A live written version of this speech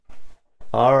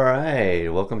All right,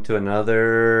 welcome to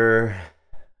another.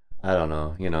 I don't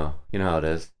know, you know how it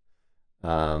is.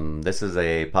 This is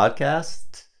a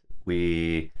podcast.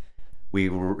 We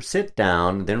sit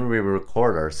down, then we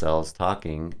record ourselves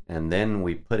talking, and then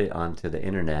we put it onto the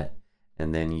internet,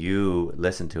 and then you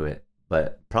listen to it,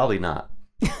 but probably not.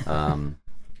 Um,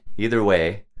 Either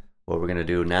way, what we're gonna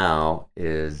do now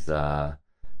is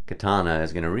Katana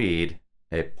is gonna read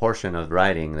a portion of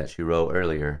writing that she wrote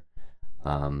earlier.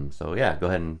 So yeah, go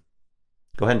ahead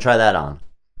and try that on.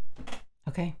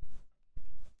 Okay.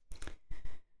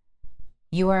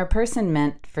 You are a person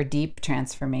meant for deep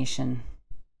transformation,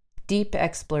 deep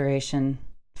exploration,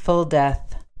 full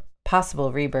death,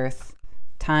 possible rebirth,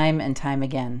 time and time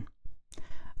again.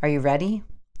 Are you ready?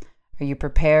 Are you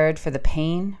prepared for the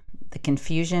pain, the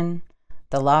confusion,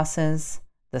 the losses,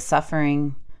 the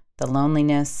suffering, the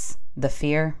loneliness, the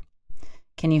fear?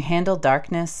 Can you handle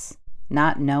darkness,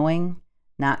 not knowing,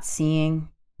 not seeing,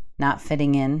 not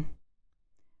fitting in?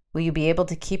 Will you be able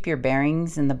to keep your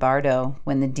bearings in the bardo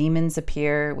when the demons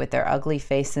appear with their ugly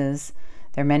faces,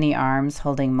 their many arms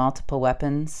holding multiple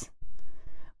weapons?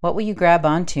 What will you grab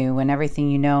onto when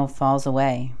everything you know falls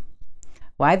away?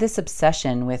 Why this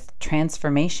obsession with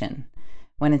transformation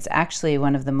when it's actually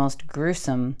one of the most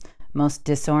gruesome, most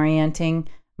disorienting,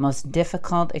 most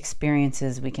difficult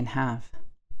experiences we can have?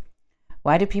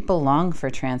 Why do people long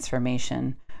for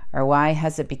transformation, or why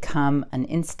has it become an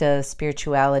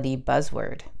insta-spirituality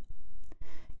buzzword?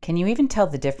 Can you even tell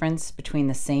the difference between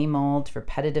the same old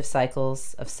repetitive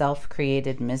cycles of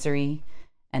self-created misery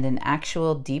and an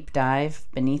actual deep dive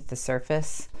beneath the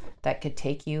surface that could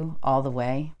take you all the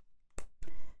way?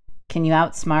 Can you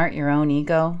outsmart your own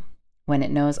ego when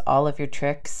it knows all of your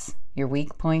tricks, your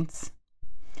weak points?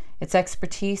 Its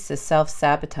expertise is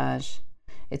self-sabotage,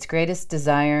 its greatest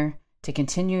desire to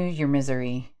continue your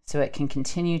misery so it can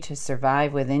continue to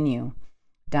survive within you,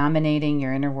 dominating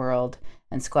your inner world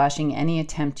and squashing any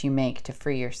attempt you make to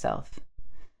free yourself.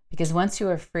 Because once you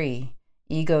are free,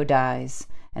 ego dies,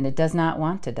 and it does not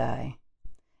want to die.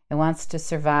 It wants to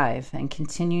survive and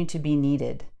continue to be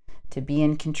needed, to be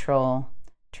in control,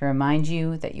 to remind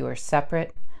you that you are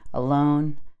separate,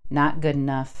 alone, not good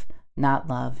enough, not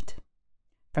loved.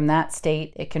 From that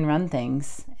state, it can run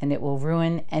things, and it will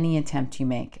ruin any attempt you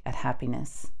make at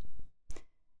happiness.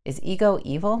 Is ego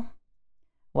evil?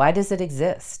 Why does it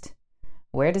exist?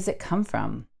 Where does it come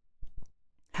from?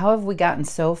 How have we gotten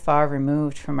so far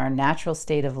removed from our natural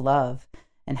state of love,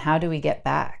 and how do we get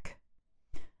back?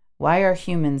 Why are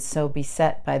humans so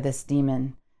beset by this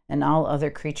demon, and all other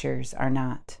creatures are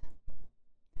not?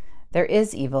 There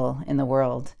is evil in the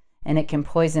world, and it can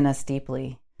poison us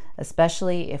deeply,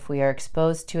 especially if we are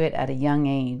exposed to it at a young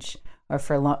age, or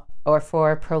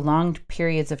for prolonged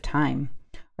periods of time,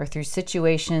 or through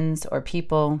situations or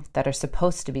people that are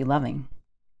supposed to be loving.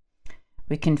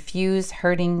 We confuse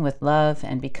hurting with love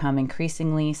and become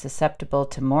increasingly susceptible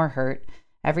to more hurt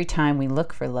every time we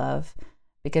look for love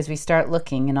because we start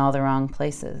looking in all the wrong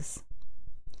places.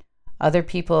 Other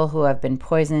people who have been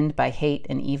poisoned by hate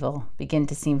and evil begin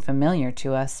to seem familiar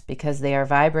to us because they are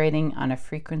vibrating on a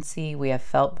frequency we have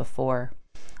felt before,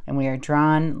 and we are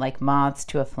drawn like moths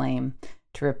to a flame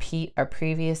to repeat our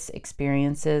previous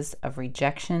experiences of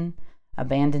rejection,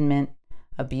 abandonment,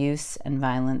 abuse, and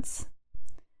violence.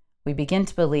 We begin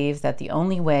to believe that the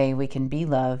only way we can be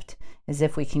loved is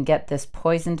if we can get this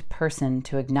poisoned person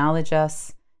to acknowledge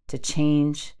us, to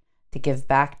change, to give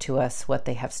back to us what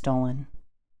they have stolen.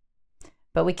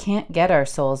 But we can't get our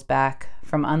souls back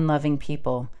from unloving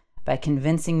people by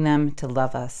convincing them to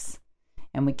love us,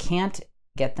 and we can't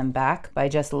get them back by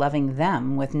just loving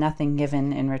them with nothing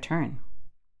given in return.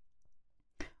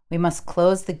 We must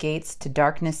close the gates to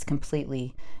darkness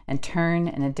completely and turn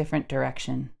in a different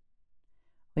direction.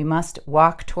 We must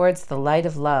walk towards the light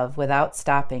of love without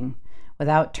stopping,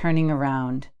 without turning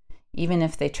around, even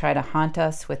if they try to haunt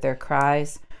us with their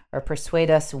cries or persuade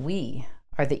us we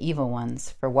are the evil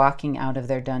ones for walking out of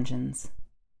their dungeons.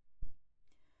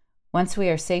 Once we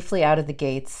are safely out of the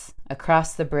gates,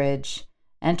 across the bridge,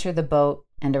 enter the boat,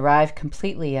 and arrive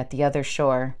completely at the other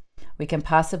shore, we can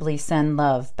possibly send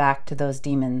love back to those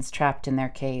demons trapped in their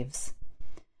caves.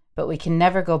 But we can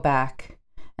never go back.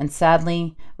 And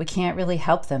sadly, we can't really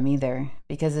help them either,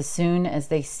 because as soon as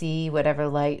they see whatever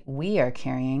light we are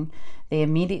carrying, they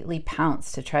immediately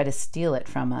pounce to try to steal it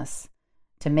from us,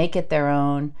 to make it their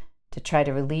own, to try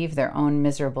to relieve their own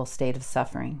miserable state of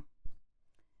suffering.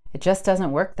 It just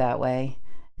doesn't work that way,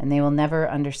 and they will never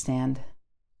understand.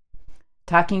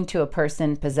 Talking to a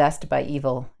person possessed by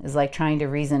evil is like trying to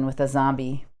reason with a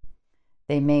zombie.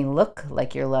 They may look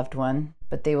like your loved one,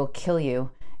 but they will kill you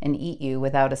and eat you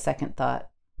without a second thought.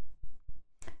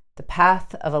 The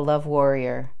path of a love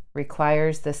warrior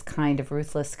requires this kind of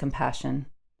ruthless compassion.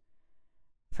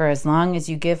 For as long as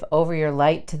you give over your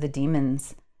light to the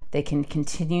demons, they can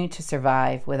continue to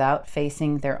survive without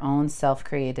facing their own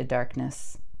self-created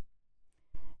darkness.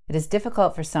 It is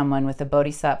difficult for someone with a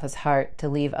bodhisattva's heart to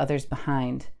leave others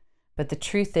behind, but the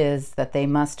truth is that they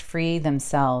must free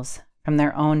themselves from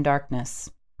their own darkness.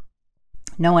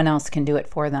 No one else can do it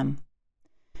for them.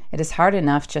 It is hard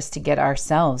enough just to get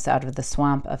ourselves out of the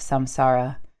swamp of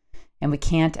samsara, and we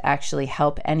can't actually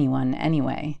help anyone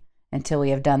anyway until we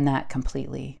have done that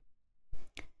completely.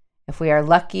 If we are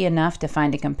lucky enough to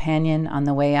find a companion on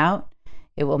the way out,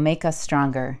 it will make us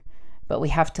stronger, but we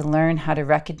have to learn how to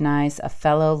recognize a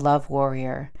fellow love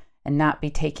warrior and not be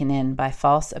taken in by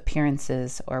false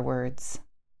appearances or words.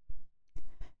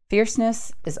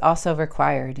 Fierceness is also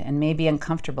required and may be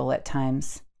uncomfortable at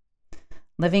times.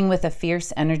 Living with a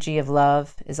fierce energy of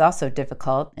love is also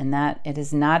difficult in that it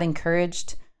is not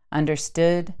encouraged,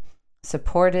 understood,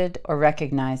 supported, or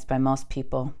recognized by most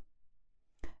people.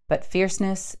 But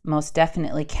fierceness most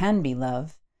definitely can be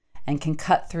love and can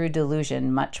cut through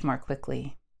delusion much more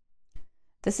quickly.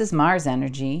 This is Mars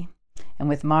energy, and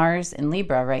with Mars in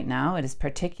Libra right now, it is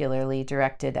particularly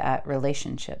directed at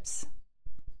relationships.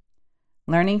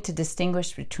 Learning to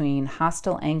distinguish between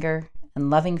hostile anger and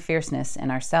loving fierceness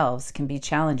in ourselves can be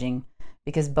challenging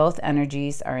because both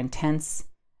energies are intense,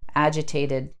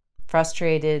 agitated,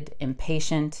 frustrated,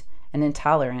 impatient, and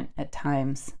intolerant at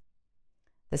times.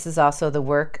 This is also the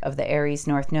work of the Aries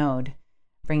North Node,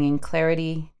 bringing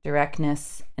clarity,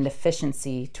 directness, and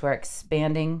efficiency to our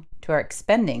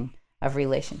expending of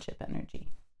relationship energy.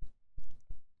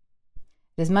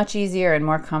 It is much easier and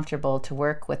more comfortable to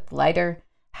work with lighter,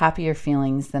 happier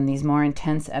feelings than these more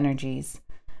intense energies,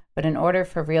 but in order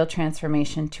for real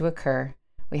transformation to occur,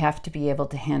 we have to be able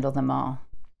to handle them all.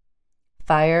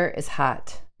 Fire is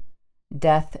hot.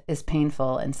 Death is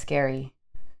painful and scary.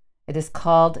 It is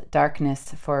called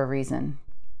darkness for a reason.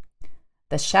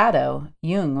 The shadow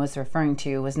Jung was referring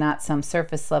to was not some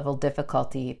surface-level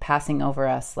difficulty passing over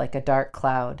us like a dark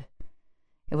cloud.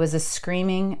 It was a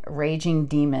screaming, raging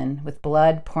demon with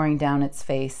blood pouring down its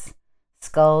face,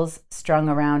 skulls strung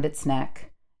around its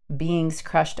neck, beings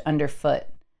crushed underfoot,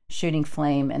 shooting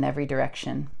flame in every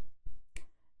direction.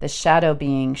 The shadow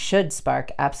being should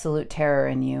spark absolute terror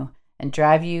in you and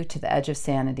drive you to the edge of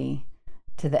sanity,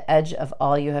 to the edge of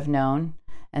all you have known,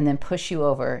 and then push you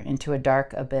over into a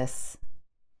dark abyss.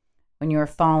 When you are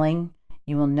falling,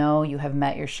 you will know you have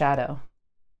met your shadow.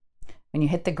 When you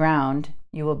hit the ground,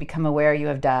 you will become aware you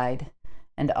have died,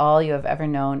 and all you have ever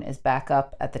known is back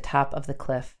up at the top of the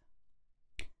cliff.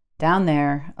 Down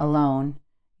there, alone,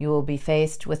 you will be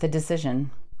faced with a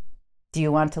decision. Do you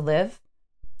want to live,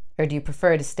 or do you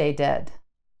prefer to stay dead?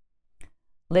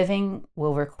 Living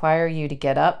will require you to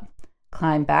get up,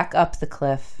 climb back up the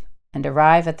cliff, and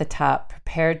arrive at the top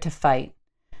prepared to fight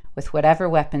with whatever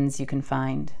weapons you can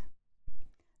find.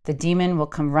 The demon will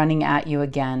come running at you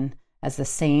again as the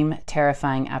same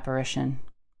terrifying apparition.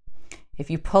 If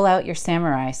you pull out your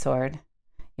samurai sword,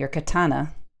 your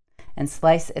katana, and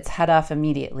slice its head off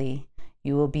immediately,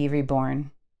 you will be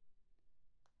reborn.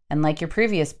 And like your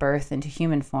previous birth into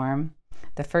human form,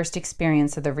 the first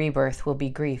experience of the rebirth will be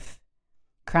grief,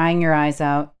 crying your eyes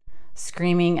out,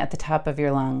 screaming at the top of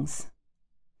your lungs.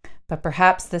 But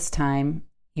perhaps this time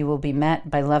you will be met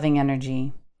by loving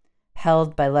energy,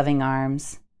 held by loving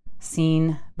arms,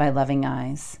 seen by loving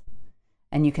eyes,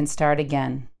 and you can start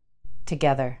again,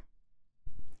 together.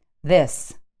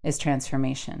 This is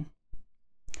transformation.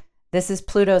 This is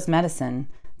Pluto's medicine,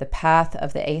 the path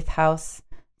of the 8th house,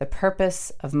 the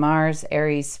purpose of Mars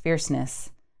Aries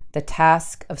fierceness, the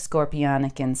task of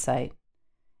Scorpionic insight.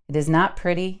 It is not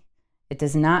pretty. It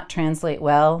does not translate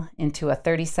well into a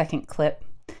 30-second clip.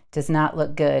 It does not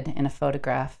look good in a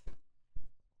photograph.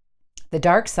 The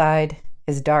dark side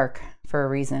is dark for a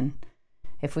reason.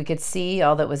 If we could see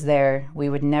all that was there, we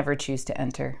would never choose to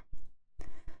enter.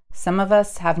 Some of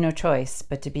us have no choice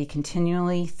but to be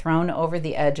continually thrown over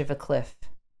the edge of a cliff.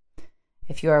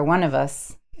 If you are one of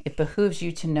us, it behooves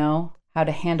you to know how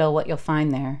to handle what you'll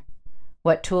find there,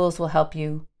 what tools will help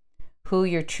you, who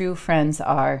your true friends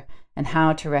are, and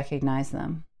how to recognize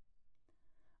them.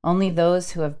 Only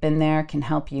those who have been there can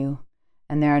help you,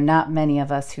 and there are not many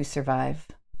of us who survive.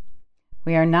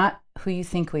 We are not who you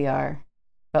think we are,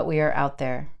 but we are out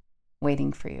there,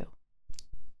 waiting for you.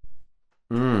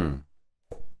 Damn.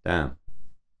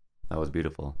 That was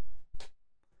beautiful.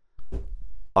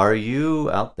 Are you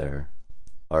out there?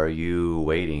 Are you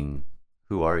waiting?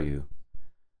 Who are you?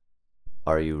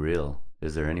 Are you real?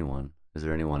 Is there anyone? Is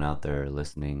there anyone out there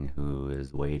listening who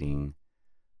is waiting,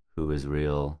 who is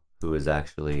real, who is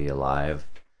actually alive,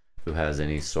 who has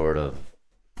any sort of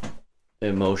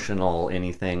emotional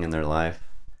anything in their life.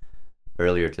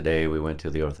 Earlier today, we went to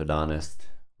the orthodontist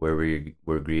where we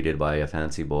were greeted by a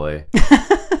fancy boy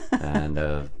and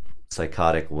a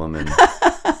psychotic woman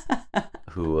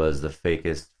who was the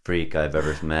fakest freak I've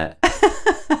ever met.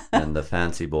 And the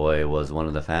fancy boy was one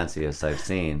of the fanciest I've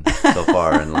seen so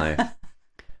far in life.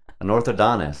 An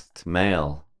orthodontist,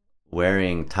 male,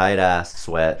 wearing tight-ass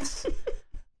sweats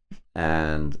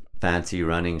and fancy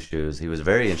running shoes. He was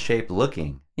very in shape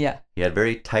looking. Yeah. He had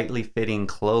very tightly fitting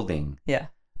clothing. Yeah.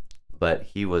 But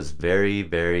he was very,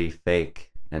 very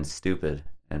fake and stupid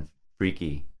and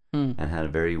freaky and had a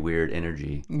very weird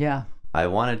energy. Yeah. I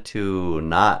wanted to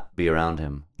not be around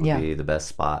him. Would be the best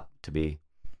spot to be.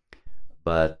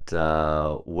 But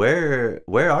where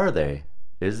are they?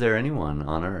 Is there anyone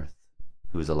on Earth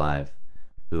who's alive,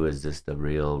 who is just a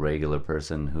real regular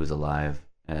person who's alive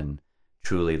and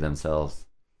truly themselves?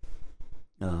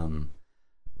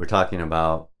 We're talking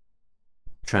about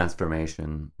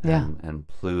transformation and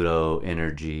Pluto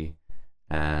energy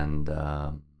and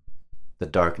the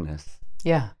darkness.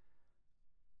 Yeah.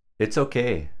 It's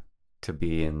okay to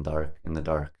be in the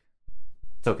dark.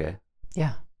 It's okay.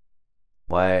 Yeah.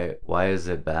 Why is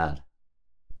it bad?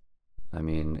 I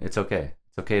mean, it's okay.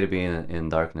 It's okay to be in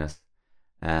darkness.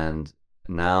 And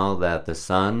now that the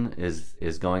sun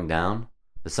is going down,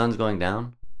 the sun's going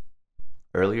down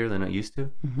earlier than it used to.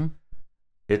 Mm-hmm.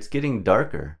 It's getting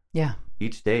darker. Yeah.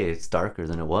 Each day it's darker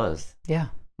than it was. Yeah.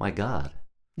 My God.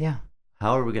 Yeah.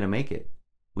 How are we going to make it?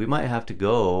 We might have to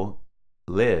go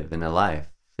live in a life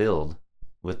filled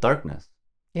with darkness.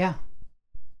 Yeah.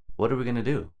 What are we going to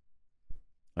do?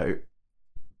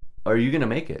 Are you going to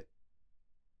make it?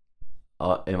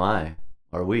 Am I?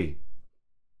 Are we?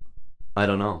 I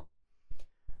don't know.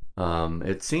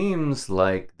 It seems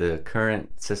like the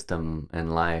current system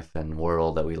and life and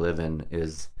world that we live in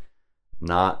is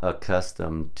not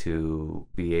accustomed to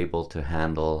be able to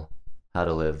handle how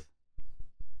to live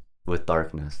with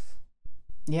darkness.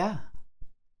 Yeah.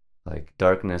 Like,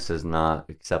 darkness is not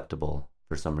acceptable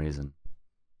for some reason.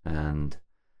 And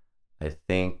I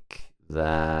think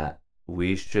that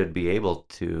we should be able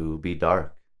to be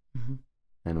dark. Mm-hmm.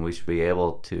 And we should be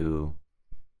able to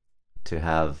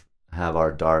have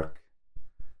our dark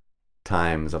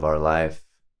times of our life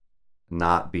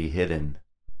not be hidden.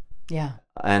 Yeah.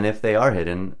 And if they are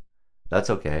hidden, that's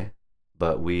okay.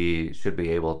 But we should be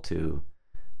able to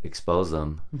expose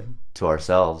them to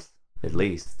ourselves, at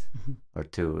least, or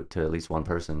to at least one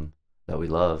person that we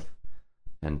love,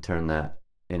 and turn that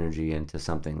energy into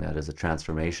something that is a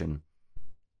transformation.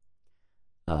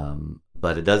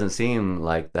 But it doesn't seem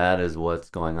like that is what's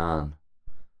going on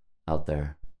out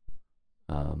there.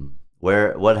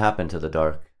 What happened to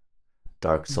the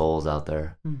dark souls out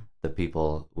there? The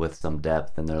people with some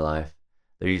depth in their life.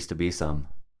 There used to be some.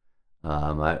 I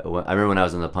remember when I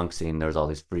was in the punk scene, there was all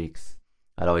these freaks.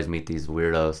 I'd always meet these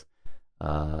weirdos,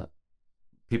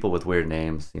 people with weird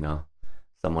names. You know,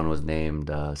 someone was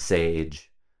named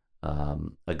Sage, a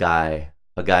guy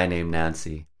named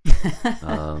Nancy,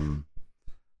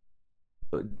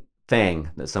 Fang,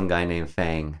 some guy named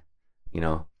Fang. You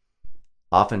know,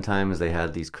 oftentimes they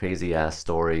had these crazy ass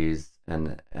stories,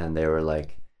 and they were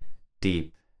like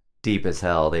deep as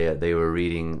hell. They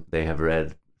have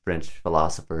read French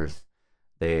philosophers.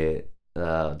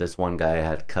 This one guy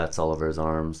had cuts all over his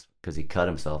arms because he cut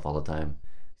himself all the time.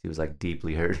 He was like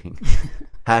deeply hurting.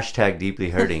 Hashtag deeply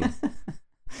hurting.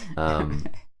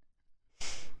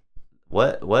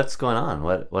 What's going on?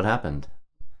 What happened?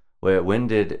 When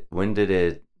did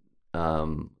the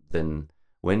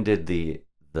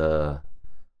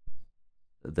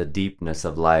deepness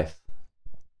of life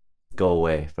go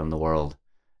away from the world?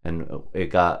 And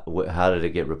how did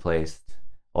it get replaced?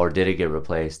 Or did it get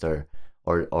replaced?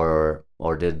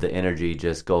 Or did the energy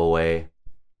just go away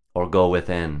or go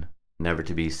within, never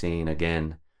to be seen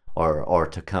again, or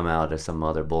to come out as some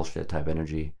other bullshit type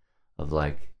energy of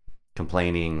like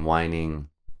complaining, whining,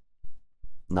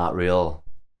 not real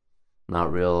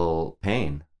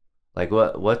pain? Like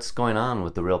what's going on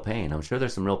with the real pain? I'm sure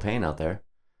there's some real pain out there.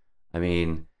 I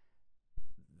mean,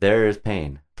 there is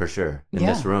pain for sure in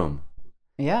this room.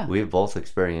 Yeah. We've both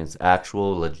experienced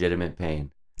actual legitimate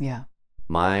pain. Yeah.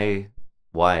 My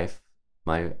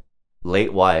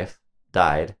late wife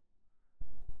died.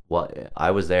 Well,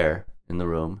 I was there in the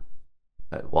room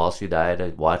while she died. I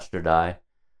watched her die.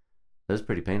 It was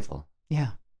pretty painful.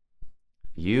 Yeah.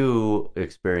 You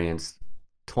experienced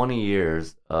 20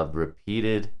 years of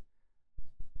repeated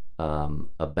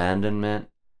abandonment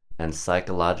and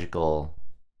psychological,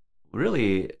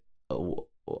 really,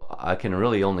 I can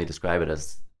really only describe it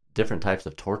as different types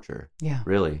of torture. Yeah.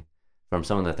 Really, from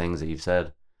some of the things that you've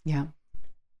said. Yeah.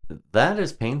 That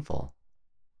is painful,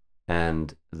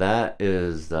 and that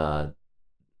is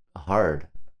hard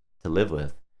to live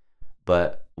with.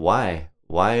 But why?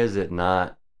 Why is it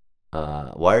not?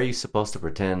 Why are you supposed to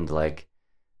pretend like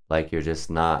you're just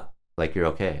not, like you're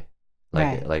okay,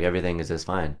 Right. like everything is just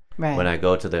fine? Right. When I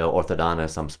go to the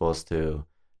orthodontist, I'm supposed to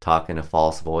talk in a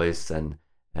false voice and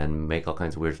make all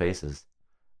kinds of weird faces.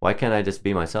 Why can't I just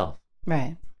be myself?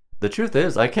 Right. The truth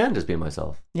is, I can just be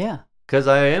myself Yeah. because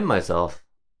I am myself,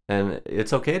 and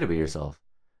it's okay to be yourself.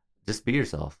 Just be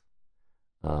yourself.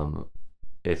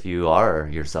 If you are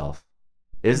yourself,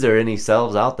 is there any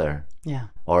selves out there? Yeah.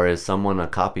 Or is someone a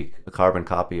carbon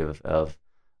copy of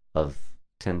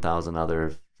 10,000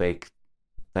 other fake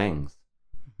things?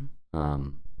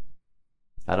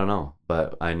 I don't know,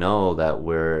 but I know that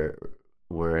we're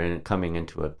coming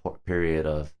into a period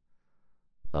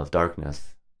of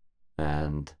darkness,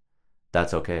 and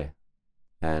that's okay,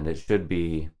 and it should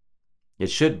be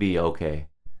okay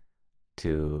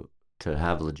to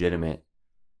have legitimate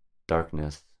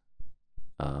darkness,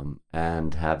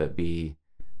 and have it be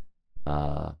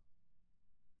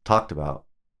talked about,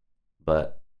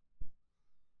 but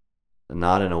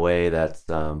not in a way that's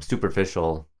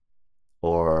superficial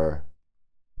or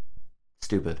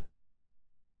stupid.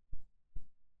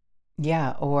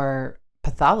 Yeah, or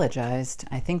pathologized.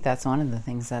 I think that's one of the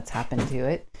things that's happened to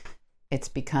it. It's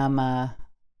become a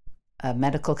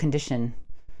medical condition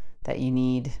that you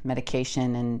need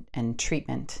medication and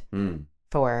treatment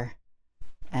for.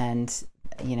 And,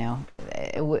 you know,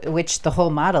 which the whole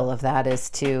model of that is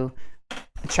to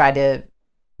try to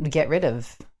get rid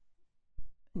of,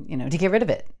 to get rid of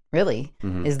it, really,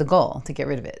 is the goal, to get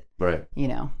rid of it. Right.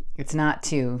 It's not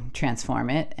to transform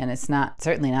it, and it's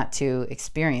certainly not to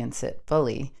experience it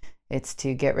fully. It's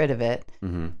to get rid of it.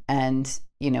 And,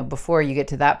 before you get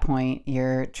to that point,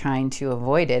 you're trying to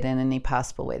avoid it in any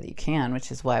possible way that you can,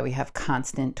 which is why we have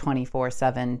constant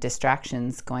 24/7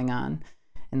 distractions going on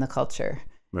in the culture.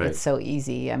 Right. It's so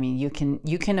easy. I mean, you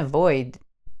can avoid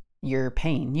your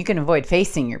pain. You can avoid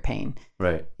facing your pain.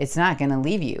 Right. It's not going to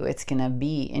leave you. It's going to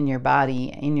be in your body,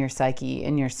 in your psyche,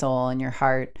 in your soul, in your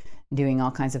heart, doing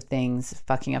all kinds of things,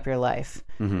 fucking up your life.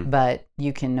 But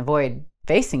you can avoid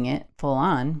facing it full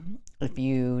on if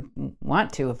you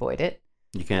want to avoid it.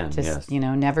 You can, just, yes.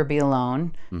 Never be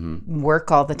alone.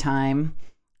 Work all the time.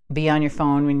 Be on your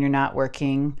phone when you're not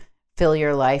working. Fill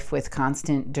your life with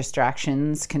constant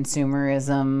distractions,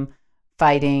 consumerism,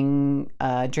 fighting,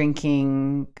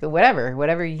 drinking,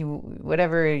 whatever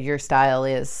your style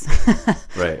is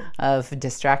right. of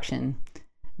distraction.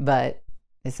 But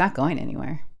it's not going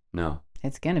anywhere. No.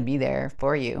 It's going to be there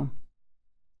for you.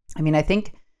 I mean, I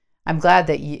think I'm glad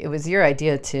that it was your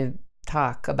idea to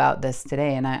talk about this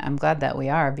today, and I'm glad that we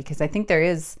are, because I think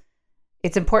it's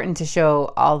important to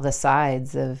show all the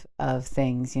sides of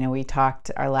things. We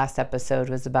talked, our last episode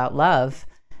was about love.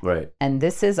 Right. And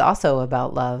this is also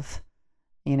about love.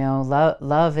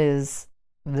 Love is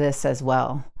this as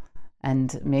well.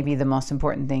 And maybe the most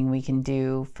important thing we can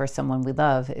do for someone we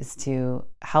love is to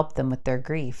help them with their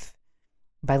grief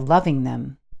by loving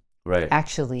them. Right.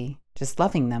 Actually, just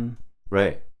loving them.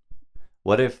 Right.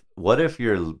 What if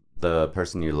the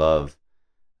person you love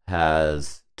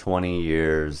has 20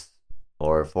 years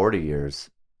or 40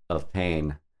 years of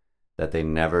pain that they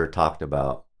never talked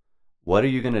about? What are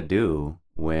you going to do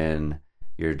when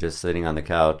you're just sitting on the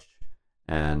couch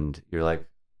and you're like,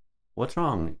 what's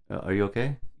wrong? Are you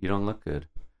okay? You don't look good.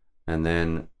 And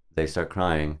then they start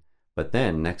crying. But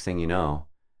then next thing you know,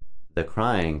 the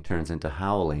crying turns into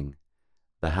howling.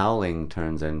 The howling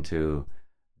turns into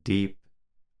deep,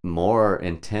 more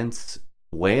intense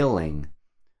wailing.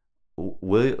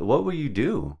 What will you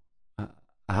do?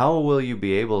 How will you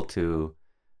be able to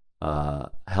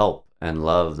help and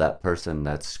love that person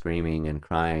that's screaming and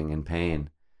crying in pain?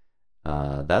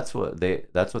 That's what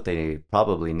they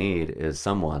probably need, is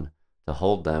someone to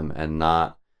hold them and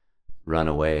not run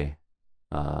away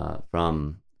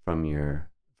from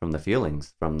the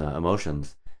feelings, from the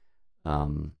emotions.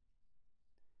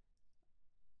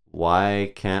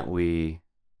 Why can't we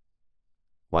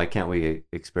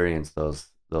experience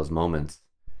those moments?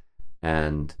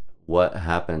 And what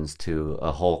happens to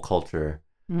a whole culture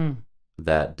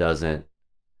that doesn't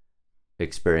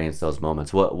experience those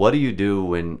moments? What do you do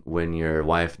when your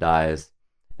wife dies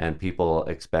and people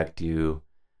expect you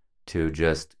to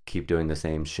just keep doing the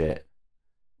same shit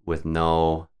with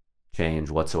no change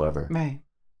whatsoever? Right.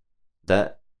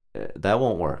 That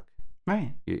won't work.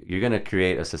 Right. You're going to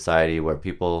create a society where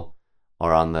people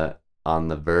are on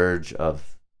the verge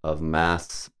of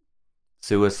mass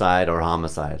suicide or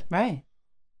homicide. Right.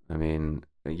 I mean,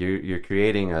 you're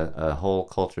creating a whole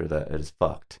culture that is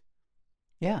fucked.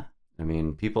 Yeah. I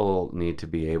mean, people need to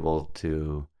be able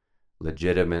to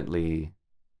legitimately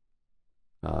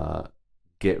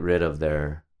get rid of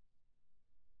their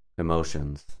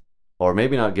emotions, or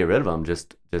maybe not get rid of them,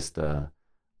 just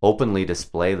openly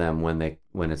display them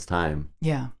when it's time.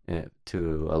 Yeah.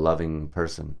 To a loving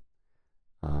person.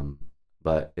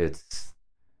 But it's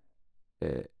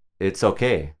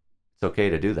okay. It's okay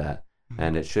to do that,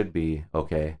 and it should be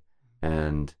okay.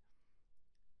 And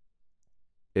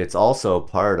it's also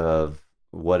part of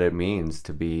what it means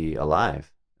to be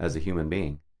alive as a human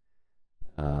being.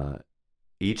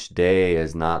 Each day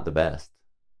is not the best.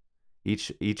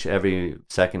 Every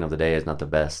second of the day is not the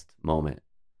best moment.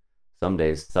 Some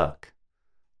days suck.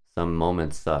 Some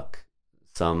moments suck.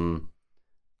 Some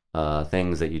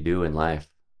things that you do in life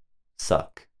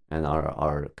suck and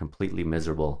are completely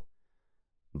miserable.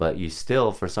 But you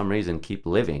still, for some reason, keep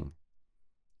living.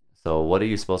 So what are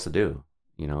you supposed to do?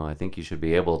 I think you should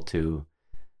be able to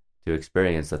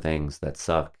experience the things that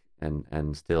suck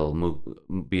and still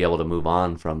be able to move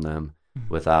on from them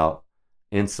without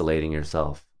insulating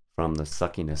yourself from the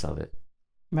suckiness of it.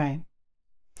 Right.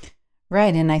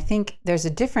 Right. And I think there's a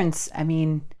difference. I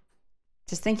mean,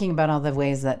 just thinking about all the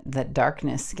ways that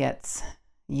darkness gets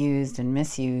used and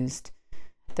misused,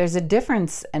 there's a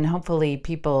difference, and hopefully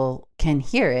people can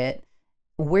hear it.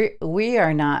 We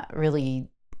are not really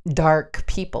dark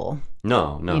people.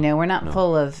 No. We're not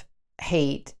full of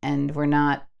hate, and we're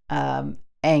not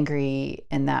angry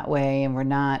in that way, and we're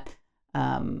not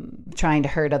trying to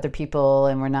hurt other people,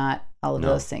 and we're not all of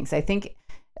those things. I think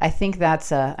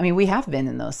that's we have been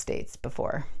in those states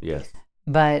before. Yes.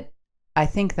 But I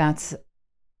think that's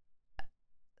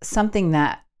something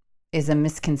that is a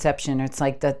misconception. It's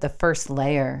like the first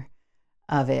layer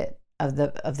of it, of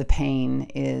the pain,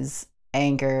 is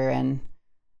anger and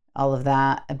all of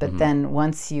that. But then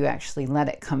once you actually let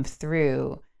it come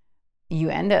through, you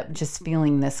end up just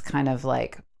feeling this kind of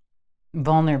like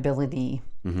vulnerability,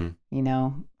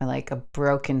 like a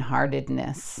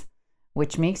brokenheartedness,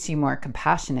 which makes you more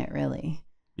compassionate, really.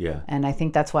 Yeah. And I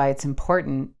think that's why it's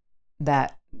important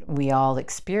that we all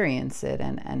experience it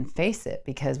and face it,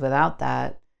 because without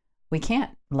that, we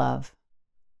can't love.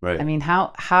 Right. I mean,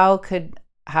 how could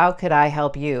I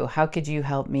help you? How could you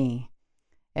help me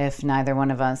if neither one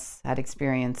of us had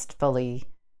experienced fully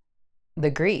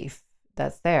the grief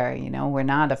that's there? We're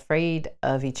not afraid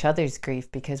of each other's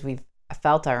grief because we've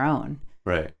felt our own.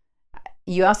 Right.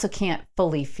 You also can't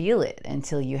fully feel it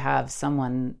until you have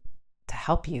someone to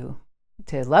help you,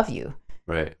 to love you.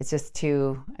 Right. It's just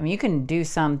you can do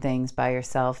some things by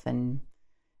yourself and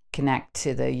connect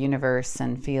to the universe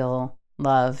and feel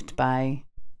loved by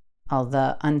all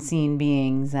the unseen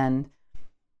beings and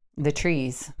the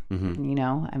trees.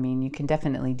 You can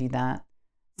definitely do that.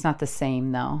 It's not the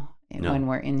same, though. No. When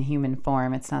we're in human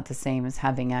form, it's not the same as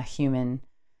having a human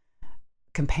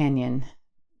companion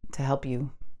to help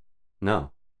you.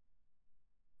 No.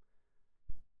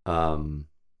 I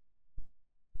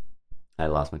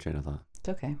lost my train of thought. It's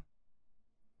okay.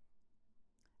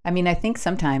 I think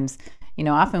sometimes,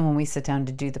 often when we sit down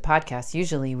to do the podcast,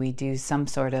 usually we do some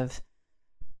sort of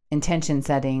intention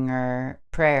setting or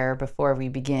prayer before we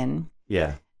begin.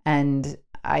 Yeah. And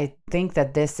I think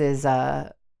that this is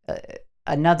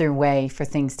another way for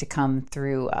things to come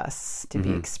through us, to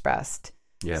be expressed.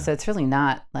 Yeah. So it's really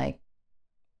not like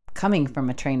coming from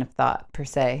a train of thought per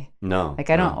se. No. Like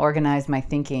I don't organize my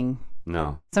thinking.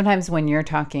 No. Sometimes when you're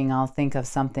talking, I'll think of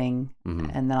something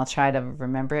and then I'll try to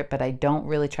remember it, but I don't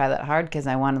really try that hard because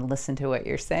I want to listen to what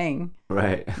you're saying.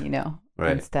 Right.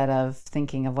 Right. Instead of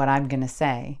thinking of what I'm going to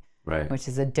say. Right. Which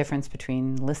is a difference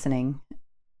between listening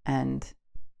and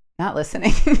not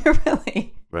listening,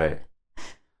 really. Right.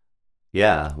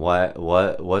 Yeah.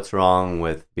 What's wrong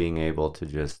with being able to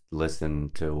just listen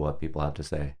to what people have to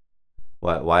say?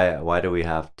 Why do we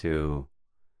have to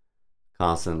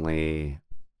constantly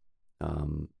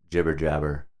jibber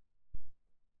jabber?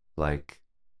 Like,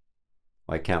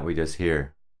 why can't we just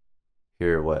hear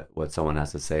what someone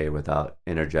has to say without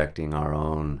interjecting our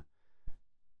own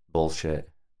bullshit?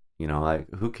 Like,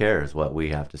 who cares what we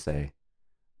have to say?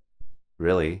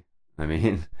 Really?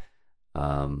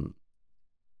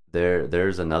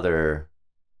 There's another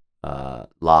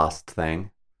lost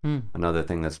thing. Another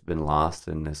thing that's been lost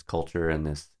in this culture and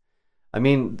this.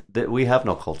 We have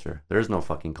no culture. There is no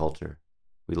fucking culture.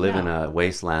 We live in a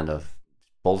wasteland of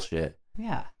bullshit.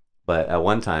 Yeah. But at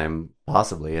one time,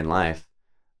 possibly in life,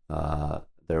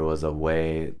 there was a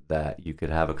way that you could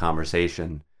have a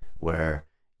conversation where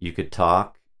you could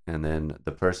talk and then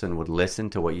the person would listen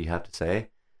to what you have to say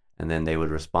and then they would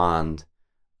respond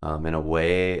in a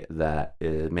way that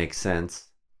it makes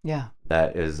sense, Yeah.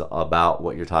 that is about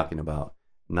what you're talking about,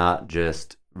 not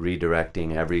just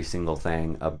redirecting every single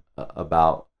thing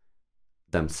about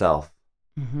themselves.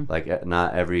 Mm-hmm. Like,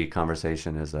 not every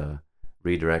conversation is a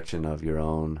redirection of your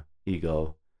own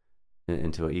ego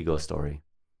into an ego story.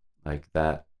 Like,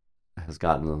 that has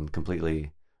gotten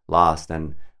completely lost.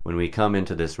 And when we come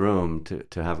into this room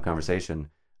to have a conversation,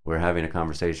 we're having a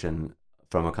conversation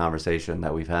from a conversation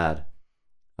that we've had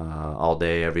all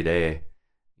day, every day.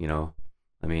 You know,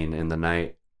 I mean, in the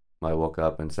night, I woke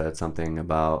up and said something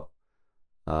about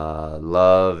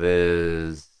love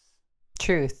is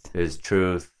Truth.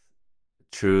 truth.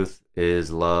 Truth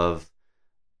is love.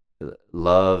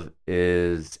 Love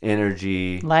is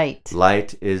energy. Light.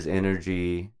 Light is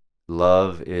energy.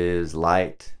 Love is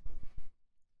light.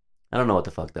 I don't know what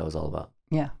the fuck that was all about.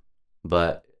 Yeah.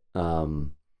 But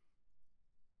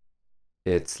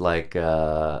it's like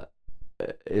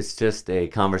it's just a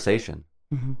conversation.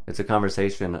 Mm-hmm. It's a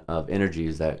conversation of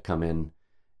energies that come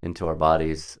into our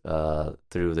bodies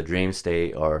through the dream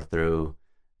state or through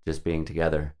just being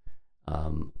together.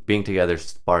 Being together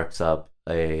sparks up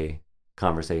a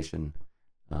conversation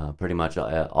pretty much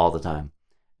all the time,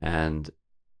 and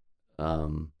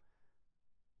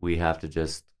we have to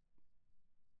just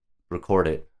record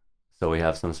it so we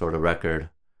have some sort of record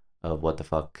of what the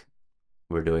fuck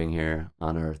we're doing here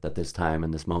on Earth at this time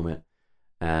in this moment.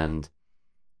 And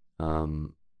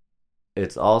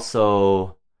it's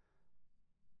also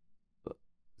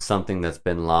something that's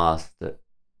been lost, that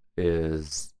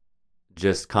is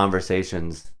just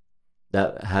conversations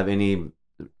that have any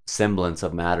semblance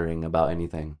of mattering about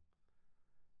anything.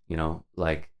 You know,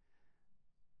 like,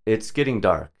 it's getting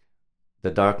dark. The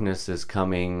darkness is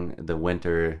coming, the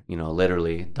winter, you know,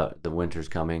 literally the winter's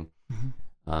coming.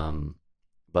 Mm-hmm.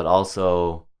 But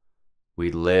also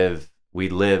we live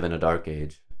in a dark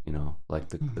age, you know, like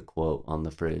the quote on the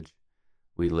fridge.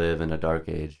 We live in a dark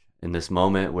age. In this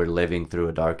moment, we're living through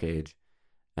a dark age,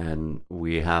 and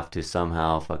we have to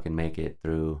somehow fucking make it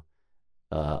through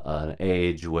an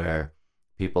age where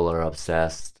people are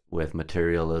obsessed with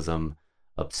materialism,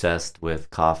 obsessed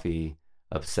with coffee,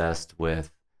 obsessed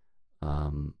with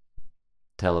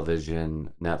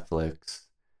television, Netflix,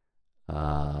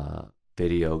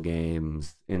 video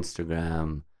games,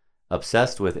 Instagram,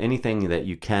 obsessed with anything that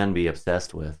you can be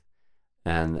obsessed with.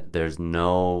 And there's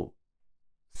no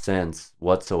sense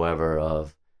whatsoever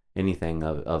of anything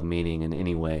of meaning in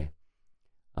any way.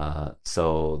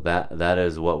 So that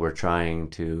is what we're trying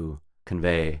to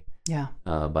convey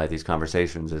by these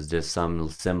conversations, is just some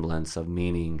semblance of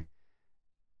meaning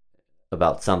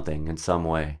about something in some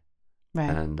way. Right.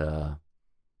 And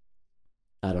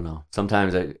I don't know.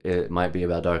 Sometimes it might be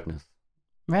about darkness.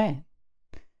 Right.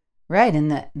 Right.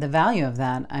 And the value of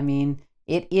that, I mean,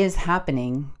 it is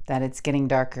happening, that it's getting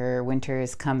darker. Winter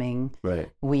is coming. Right.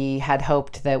 We had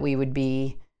hoped that we would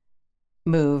be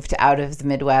moved out of the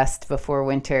Midwest before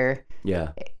winter.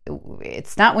 Yeah.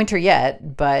 It's not winter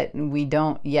yet, but we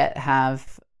don't yet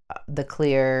have the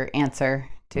clear answer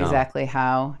to exactly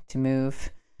how to move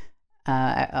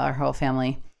our whole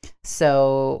family.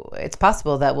 So it's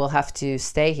possible that we'll have to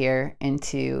stay here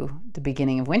into the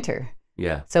beginning of winter.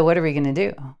 Yeah. So what are we going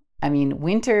to do? I mean,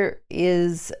 winter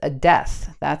is a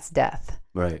death. That's death.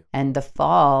 Right. And the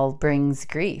fall brings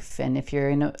grief. And if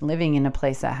you're living in a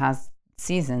place that has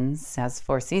seasons, has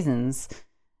 4 seasons,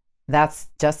 that's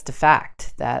just a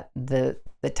fact, that the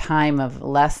time of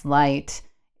less light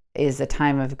is a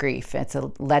time of grief. It's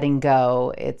a letting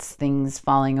go. It's things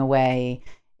falling away.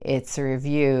 It's a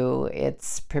review.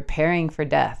 It's preparing for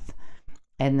death.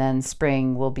 And then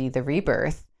spring will be the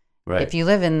rebirth. Right. If you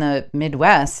live in the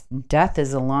Midwest, death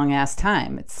is a long ass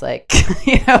time. It's like,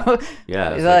 you know,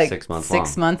 it's like 6 months long.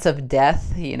 6 months of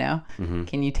death, you know. Mm-hmm.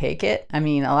 Can you take it? I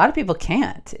mean, a lot of people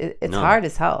can't. It's hard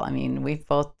as hell. I mean, we've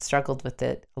both struggled with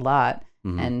it a lot.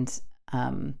 Mm-hmm.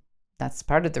 And that's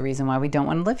part of the reason why we don't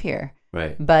want to live here.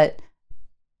 Right. But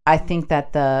I think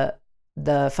that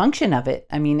the function of it,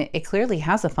 I mean, it clearly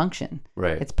has a function.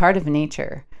 Right. It's part of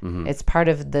nature. Mm-hmm. It's part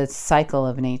of the cycle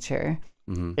of nature.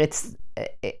 Mm-hmm.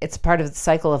 It's part of the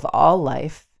cycle of all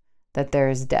life that there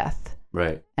is death.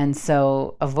 Right. And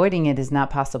so avoiding it is not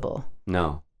possible.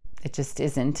 No. It just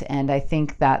isn't. And I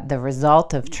think that the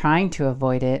result of trying to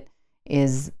avoid it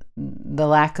is the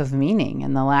lack of meaning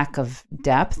and the lack of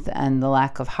depth and the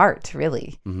lack of heart,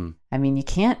 really. Mm-hmm. I mean, you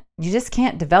just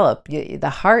can't develop. The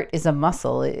heart is a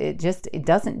muscle. It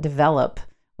doesn't develop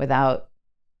without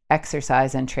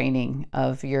exercise and training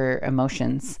of your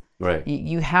emotions. Right.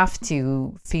 You have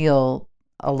to feel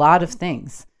a lot of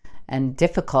things and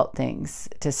difficult things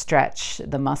to stretch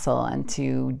the muscle and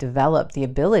to develop the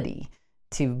ability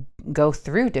to go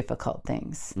through difficult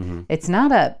things. Mm-hmm. It's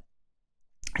not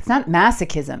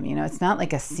masochism, it's not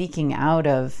like a seeking out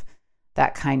of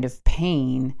that kind of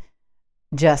pain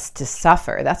just to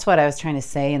suffer. That's what I was trying to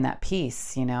say in that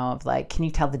piece, of like, can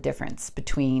you tell the difference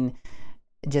between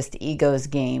just ego's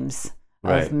games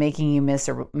of making you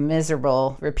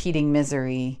miserable, repeating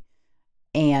misery,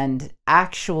 and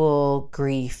actual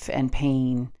grief and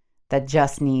pain that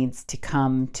just needs to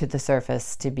come to the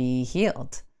surface to be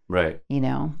healed. Right. You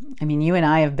and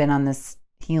I have been on this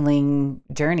healing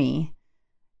journey,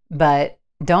 but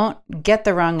don't get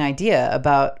the wrong idea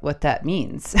about what that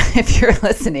means. If you're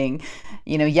listening,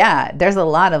 there's a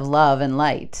lot of love and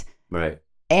light. Right.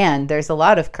 And there's a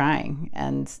lot of crying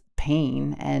and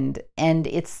pain. And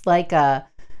it's like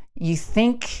you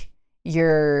think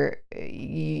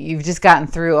you've just gotten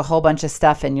through a whole bunch of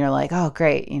stuff and you're like, oh,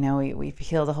 great. We've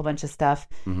healed a whole bunch of stuff.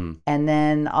 Mm-hmm. And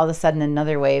then all of a sudden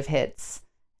another wave hits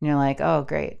and you're like, oh,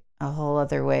 great. A whole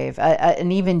other wave,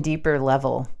 an even deeper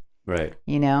level. Right.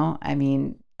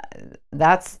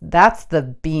 That's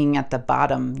the being at the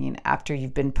bottom, after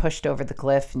you've been pushed over the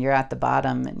cliff and you're at the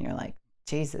bottom and you're like,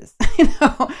 Jesus,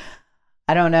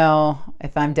 I don't know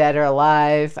if I'm dead or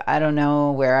alive. I don't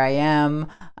know where I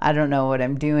am. I don't know what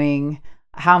I'm doing.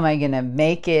 How am I going to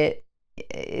make it?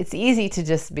 It's easy to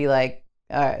just be like,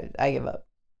 all right, I give up.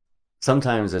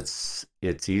 Sometimes it's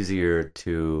easier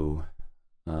to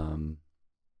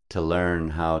learn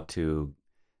how to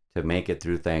make it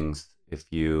through things if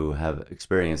you have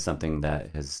experienced something that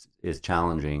is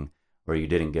challenging or you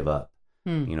didn't give up.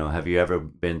 Have you ever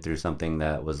been through something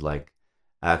that was like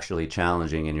actually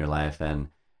challenging in your life, and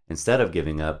instead of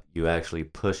giving up, you actually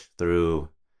pushed through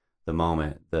the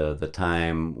moment, the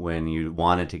time when you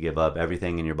wanted to give up?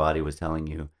 Everything in your body was telling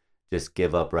you, just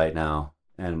give up right now.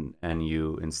 And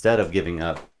you, instead of giving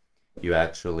up, you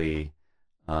actually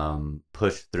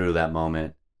pushed through that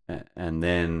moment, and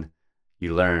then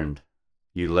you learned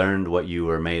what you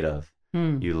were made of.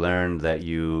 You learned that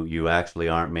you actually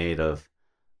aren't made of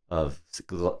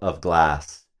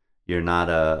glass. You're not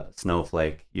a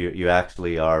snowflake. You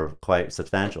actually are quite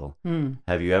substantial.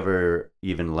 Have you ever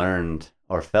even learned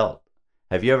or felt?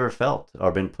 Have you ever felt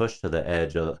or been pushed to the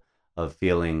edge of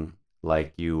feeling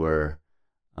like you were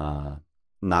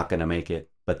not going to make it,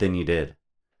 but then you did?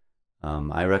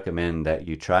 I recommend that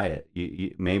you try it.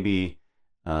 You maybe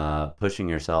pushing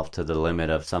yourself to the limit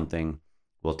of something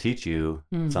will teach you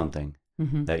something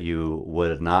that you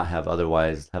would not have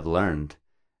otherwise have learned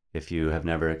if you have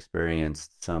never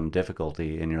experienced some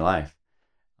difficulty in your life.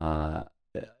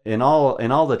 In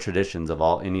all the traditions of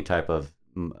any type of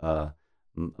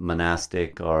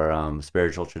monastic or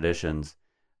spiritual traditions,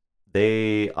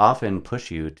 they often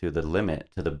push you to the limit,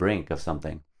 to the brink of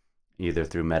something, either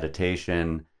through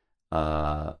meditation,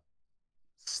 not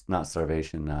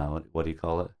starvation. What do you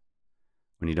call it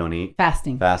when you don't eat?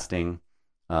 Fasting.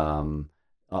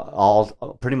 All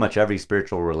pretty much every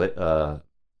spiritual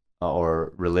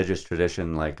or religious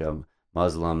tradition, like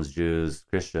Muslims, Jews,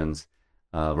 Christians,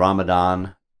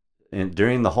 Ramadan. And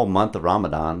during the whole month of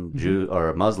Ramadan, Jew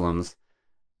or Muslims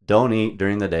don't eat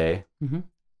during the day,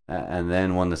 and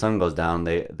then when the sun goes down,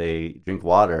 they drink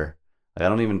water. I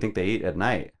don't even think they eat at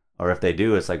night, or if they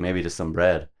do, it's like maybe just some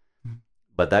bread.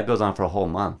 But that goes on for a whole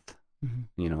month.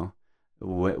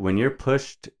 When you're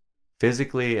pushed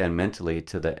physically and mentally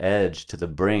to the edge, to the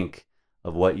brink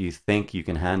of what you think you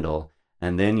can handle,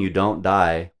 and then you don't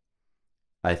die,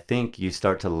 I think you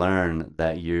start to learn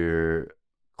that you're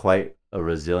quite a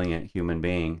resilient human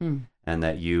being, and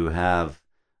that you have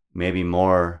maybe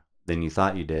more than you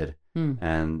thought you did,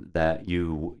 and that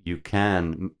you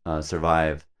can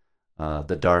survive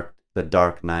the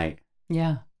dark night.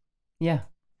 Yeah.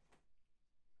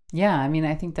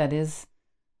 I think that is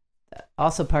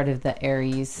also part of the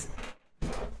Aries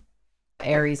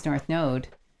North Node.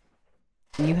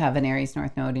 You have an Aries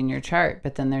North Node in your chart,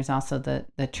 but then there's also the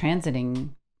transiting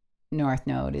North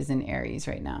Node is in Aries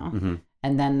right now.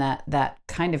 And then that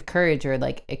kind of courage, or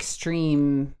like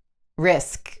extreme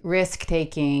risk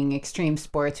taking, extreme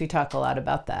sports. We talk a lot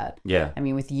about that. Yeah.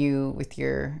 With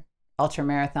your ultra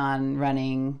marathon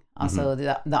running, also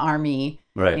the army,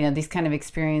 right? These kind of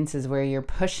experiences where you're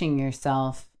pushing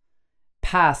yourself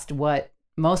past what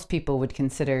most people would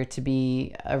consider to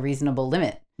be a reasonable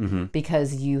limit,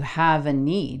 because you have a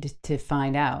need to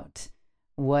find out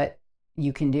what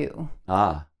you can do.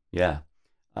 Yeah.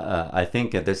 I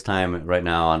think at this time right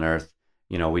now on Earth,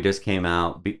 we just came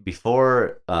out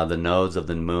before the nodes of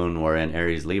the moon were in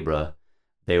Aries Libra.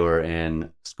 They were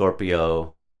in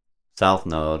Scorpio South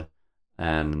Node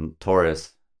and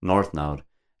Taurus North Node.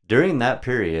 During that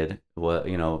period,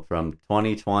 from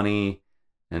 2020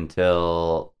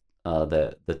 until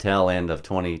the tail end of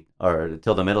 20 or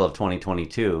till the middle of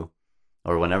 2022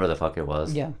 or whenever the fuck it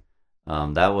was. Yeah.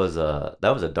 That was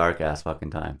a dark ass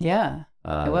fucking time. Yeah.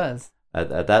 It was.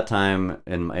 At that time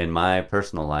in my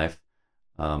personal life,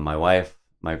 my wife,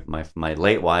 my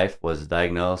late wife was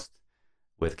diagnosed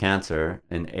with cancer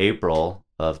in April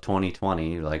of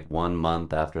 2020, like 1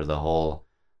 month after the whole,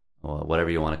 whatever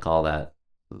you want to call that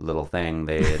little thing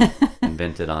they had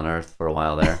invented on Earth for a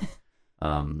while there.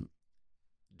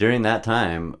 During that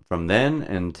time, from then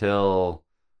until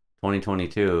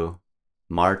 2022,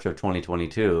 March of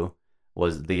 2022,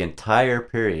 was the entire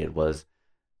period was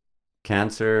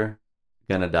cancer,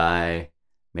 gonna die,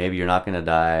 maybe you're not gonna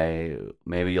die,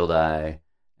 maybe you'll die,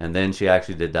 and then she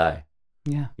actually did die.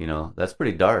 Yeah. That's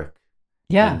pretty dark.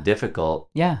 Yeah. And difficult.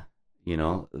 Yeah.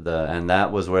 And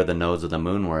that was where the nodes of the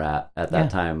moon were at that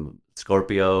time.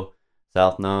 Scorpio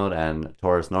South Node and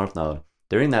Taurus North Node.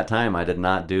 During that time, I did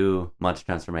not do much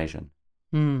transformation.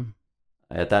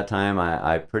 At that time,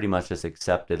 I pretty much just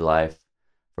accepted life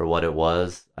for what it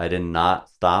was. I did not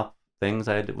stop things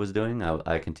I was doing.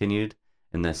 I continued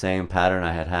in the same pattern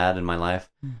I had in my life.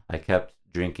 I kept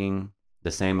drinking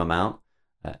the same amount,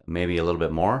 maybe a little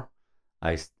bit more.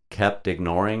 I kept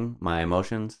ignoring my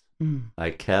emotions. I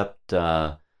kept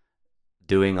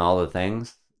doing all the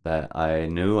things that I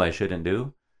knew I shouldn't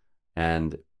do.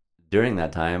 And during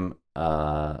that time,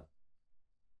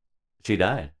 she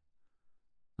died.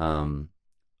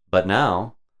 But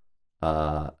now,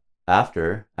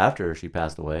 after she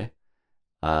passed away,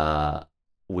 the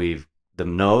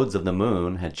nodes of the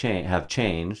moon have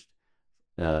changed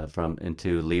from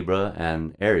into Libra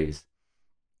and Aries.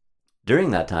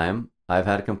 During that time, I've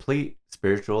had a complete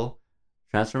spiritual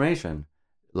transformation.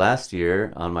 Last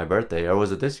year on my birthday, or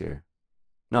was it this year?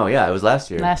 No, yeah, it was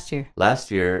last year. Last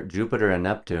year, Jupiter and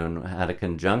Neptune had a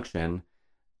conjunction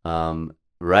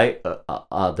right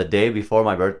the day before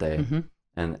my birthday,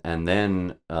 and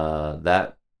then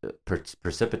that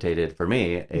precipitated for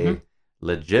me a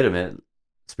legitimate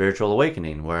spiritual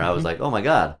awakening where I was like, oh my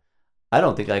God, I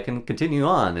don't think I can continue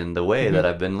on in the way that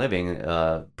I've been living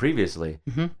previously.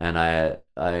 And I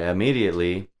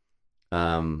immediately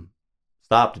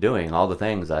stopped doing all the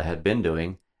things I had been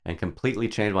doing and completely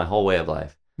changed my whole way of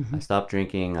life. I stopped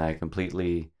drinking. I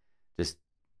completely just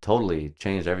totally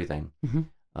changed everything.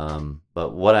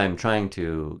 But what I'm trying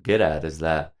to get at is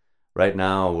that right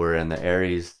now we're in the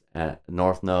Aries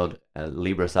North Node,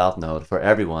 Libra South Node for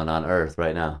everyone on Earth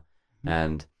right now.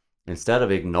 And instead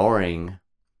of ignoring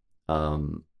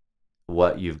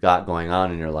what you've got going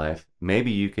on in your life,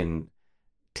 maybe you can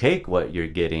take what you're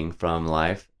getting from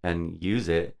life and use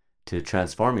it to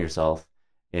transform yourself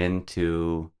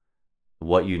into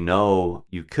what you know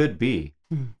you could be.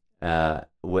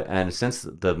 And since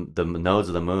the nodes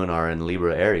of the moon are in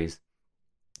Libra Aries,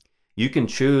 you can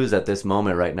choose at this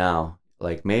moment right now,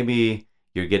 like maybe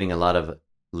you're getting a lot of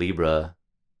Libra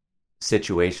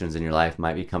situations in your life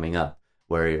might be coming up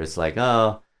where it's like,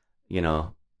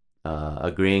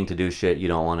 agreeing to do shit you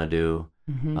don't want to do,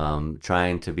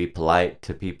 trying to be polite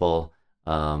to people,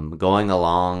 going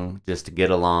along just to get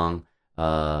along,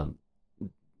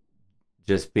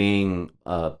 just being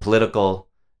political,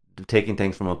 taking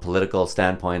things from a political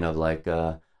standpoint of like,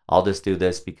 I'll just do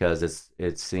this because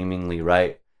it's seemingly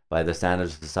right by the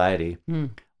standards of society.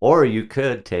 Or you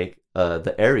could take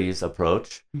the Aries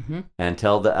approach and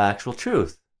tell the actual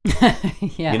truth.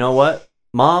 You know what,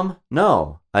 Mom?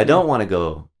 No, I don't want to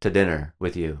go to dinner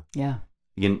with you. Yeah.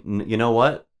 You know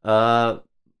what?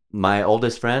 My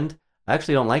oldest friend, I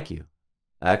actually don't like you.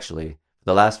 Actually,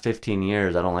 the last 15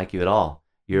 years, I don't like you at all.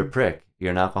 You're a prick.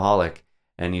 You're an alcoholic,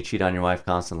 and you cheat on your wife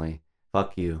constantly.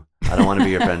 Fuck you. I don't want to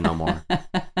be your friend no more.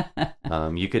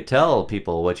 You could tell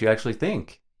people what you actually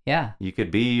think. Yeah. You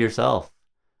could be yourself.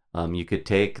 You could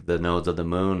take the nodes of the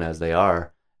moon as they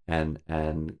are, and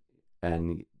the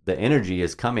energy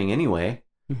is coming anyway.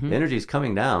 The energy is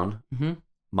coming down.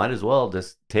 Might as well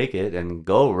just take it and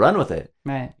go run with it.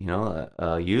 Right.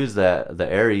 Use the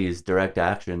Aries direct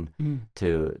action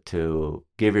to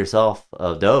give yourself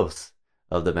a dose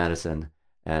of the medicine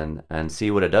and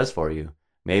see what it does for you.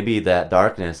 Maybe that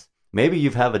darkness. Maybe you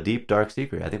have a deep dark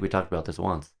secret. I think we talked about this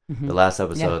once. The last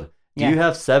episode. Yeah. Do you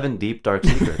have 7 deep dark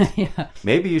secrets?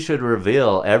 Maybe you should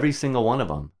reveal every single one of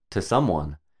them to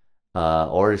someone,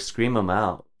 or scream them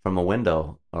out from a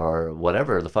window or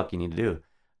whatever the fuck you need to do.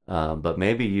 But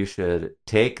maybe you should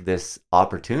take this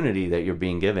opportunity that you're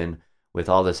being given with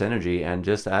all this energy and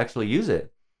just actually use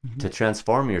it to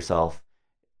transform yourself,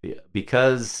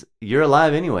 because you're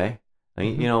alive anyway. I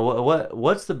mean,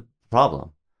 what's the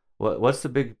problem? What's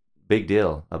the big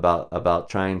deal about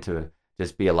trying to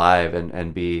just be alive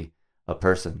and be a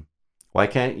person? Why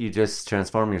can't you just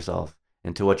transform yourself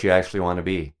into what you actually want to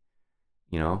be?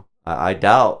 You know, I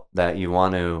doubt that you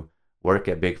want to work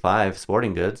at Big Five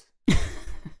Sporting Goods.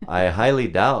 I highly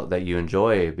doubt that you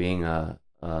enjoy being a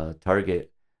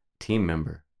Target team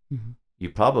member. Mm-hmm. You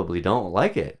probably don't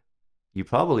like it. You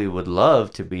probably would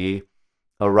love to be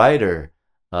a writer,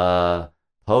 a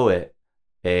poet,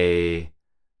 a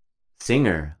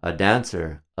singer, a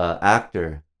dancer, a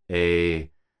actor, a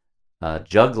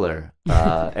juggler,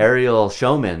 aerial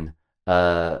showman,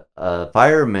 a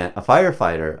fireman, a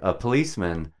firefighter, a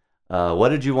policeman. What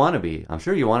did you want to be? I'm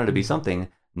sure you wanted to be something,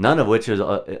 none of which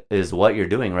is what you're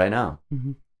doing right now.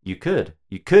 Mm-hmm. You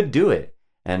could do it.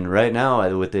 And right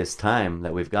now, with this time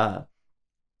that we've got,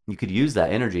 you could use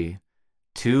that energy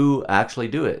to actually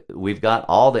do it. We've got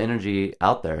all the energy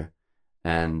out there,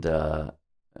 and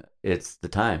it's the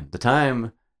time. The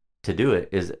time to do it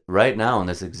is right now in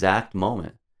this exact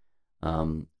moment.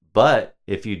 But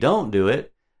if you don't do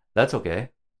it, that's okay.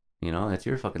 You know, it's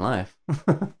your fucking life.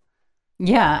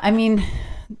 Yeah, I mean,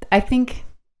 I think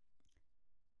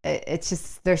it's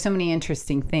just there's so many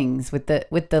interesting things with the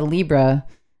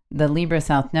Libra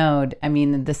South Node. I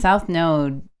mean, the South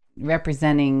Node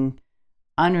representing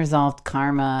unresolved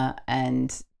karma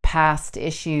and past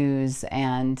issues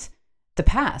and the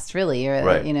past, really, or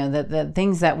right. You know, the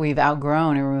things that we've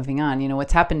outgrown or moving on. You know,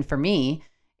 what's happened for me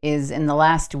is in the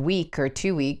last week or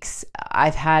 2 weeks,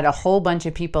 I've had a whole bunch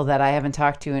of people that I haven't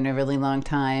talked to in a really long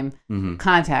time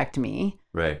contact me.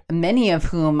 Right. Many of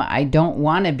whom I don't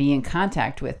want to be in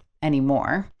contact with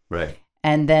anymore. Right.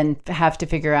 And then have to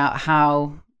figure out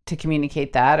how to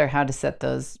communicate that or how to set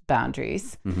those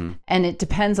boundaries. Mm-hmm. And it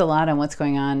depends a lot on what's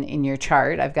going on in your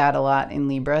chart. I've got a lot in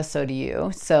Libra, so do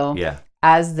you. So yeah.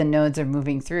 As the nodes are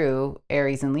moving through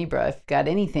Aries and Libra, if you've got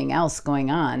anything else going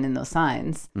on in those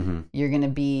signs, you're going to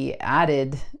be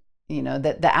added, you know,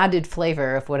 the added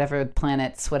flavor of whatever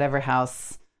planets, whatever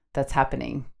house that's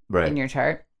happening in your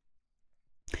chart.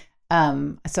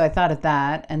 So I thought of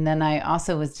that. And then I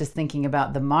also was just thinking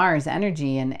about the Mars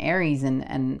energy and Aries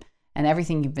and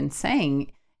everything you've been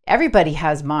saying. Everybody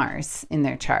has Mars in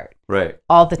their chart. Right.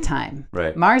 All the time.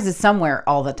 Right. Mars is somewhere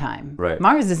all the time. Right.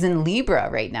 Mars is in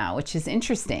Libra right now, which is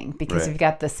interesting because you've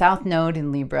got the South Node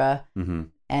in Libra,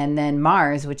 and then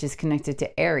Mars, which is connected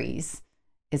to Aries,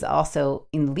 is also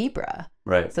in Libra.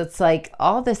 Right. So it's like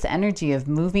all this energy of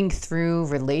moving through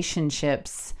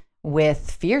relationships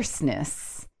with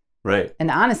fierceness. Right.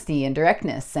 And honesty and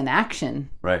directness and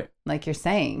action. Right. Like you're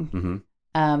saying.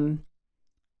 Mm-hmm.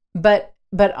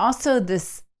 But also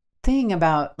this thing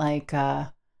about like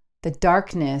the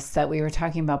darkness that we were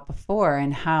talking about before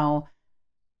and how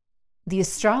the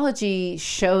astrology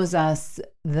shows us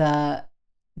the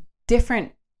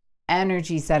different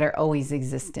energies that are always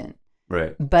existent.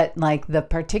 Right. But like the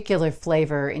particular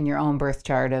flavor in your own birth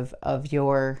chart of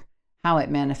your how it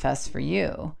manifests for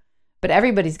you. But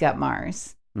everybody's got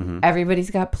Mars. Mm-hmm. Everybody's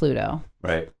got Pluto.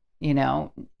 Right. You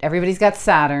know, everybody's got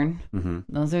Saturn. Mm-hmm.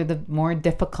 Those are the more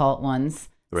difficult ones.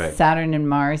 Right. Saturn and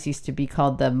Mars used to be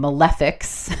called the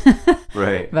malefics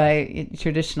right. by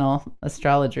traditional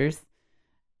astrologers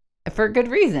for good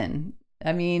reason.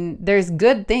 I mean, there's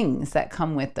good things that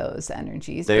come with those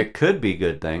energies. There could be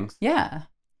good things. Yeah.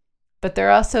 But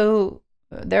there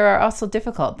are also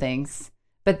difficult things.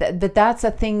 But that's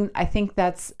a thing, I think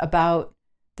that's about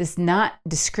this not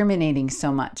discriminating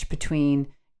so much between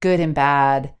good and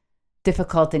bad,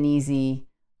 difficult and easy.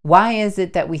 Why is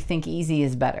it that we think easy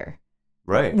is better?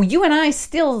 Right. You and I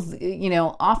still, you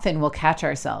know, often will catch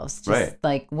ourselves just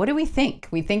like, what do we think?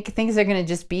 We think things are going to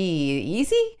just be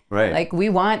easy. Right. Like we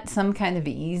want some kind of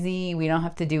easy. We don't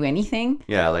have to do anything.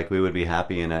 Yeah, like we would be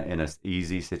happy in a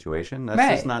easy situation.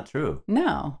 That's just not true.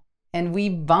 No. And we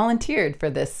volunteered for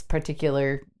this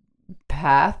particular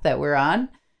path that we're on.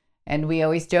 And we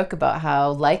always joke about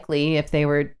how likely if they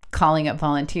were calling up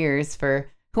volunteers for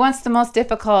who wants the most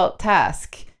difficult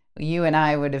task, you and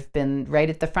I would have been right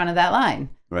at the front of that line.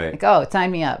 Right. Like, oh,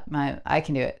 sign me up. I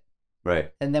can do it.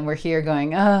 Right. And then we're here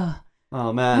going, oh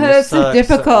man, that's so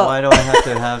difficult. Why do I have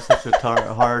to have such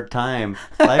a hard time?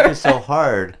 Life is so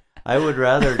hard. I would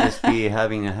rather just be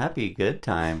having a happy, good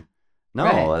time.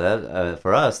 No, that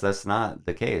for us, that's not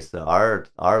the case. Our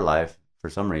life, for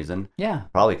some reason,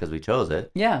 probably because we chose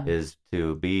it, is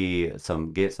to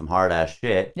get some hard ass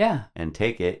shit, and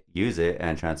take it, use it,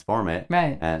 and transform it,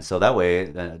 right? And so that way,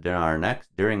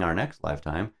 during our next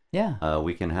lifetime,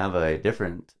 we can have a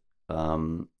different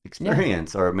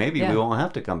experience, or maybe we won't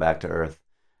have to come back to Earth,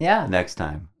 next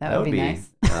time. That would be nice.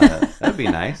 That'd be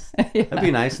nice. That'd be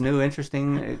a nice, new,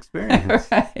 interesting experience.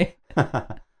 Right.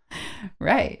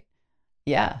 Right.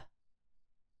 Yeah.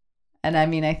 And I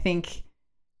mean, I think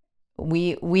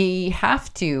we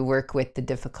have to work with the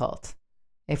difficult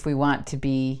if we want to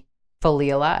be fully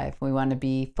alive. We want to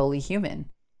be fully human.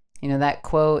 That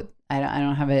quote, I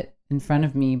don't have it in front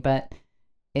of me, but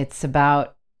it's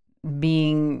about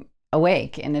being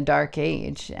awake in a dark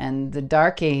age. And the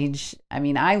dark age,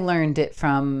 I learned it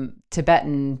from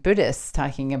Tibetan Buddhists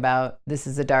talking about this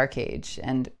is a dark age,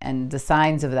 and the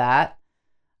signs of that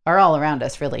are all around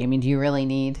us, really. Do you really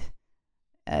need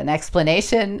an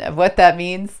explanation of what that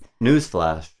means?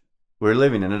 Newsflash. We're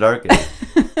living in a dark age.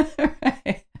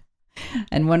 Right.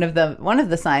 And one of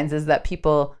the signs is that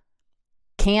people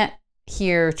can't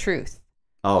hear truth.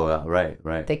 Oh,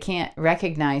 right. They can't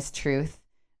recognize truth.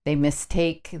 They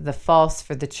mistake the false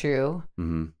for the true.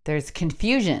 Mm-hmm. There's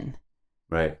confusion,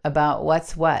 right, about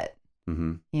what's what.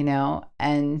 Mm-hmm.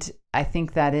 And I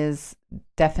think that is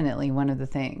definitely one of the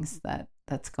things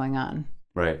that's going on.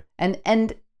 Right.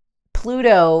 And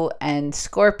Pluto and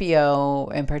Scorpio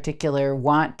in particular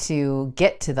want to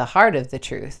get to the heart of the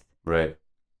truth. Right.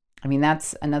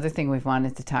 That's another thing we've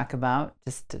wanted to talk about,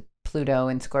 just Pluto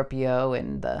and Scorpio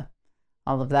and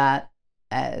all of that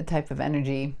type of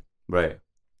energy. Right.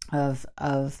 Of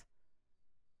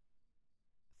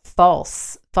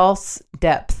false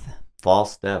depth.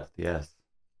 False depth, yes.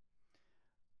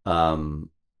 Why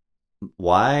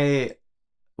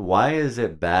is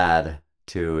it bad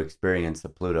to experience a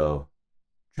Pluto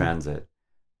transit?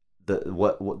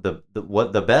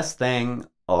 The best thing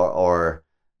or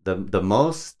the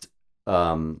most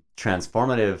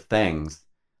transformative things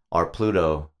are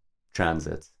Pluto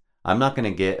transits. I'm not going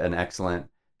to get an excellent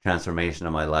transformation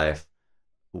of my life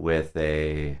with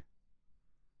I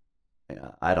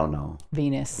don't know,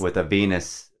 Venus. With a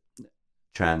Venus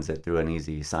transit through an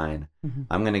easy sign. Mm-hmm.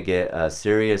 I'm going to get a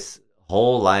serious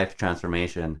whole life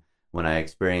transformation when I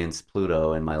experience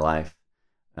Pluto in my life,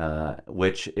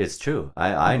 which is true.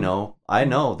 I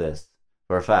know this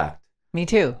for a fact. Me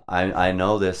too. I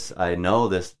know this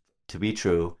to be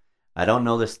true. I don't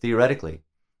know this theoretically.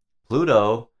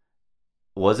 Pluto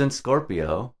was in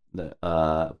Scorpio.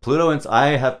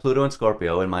 I have Pluto and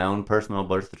Scorpio in my own personal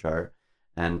birth chart,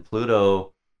 and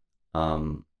Pluto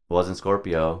was in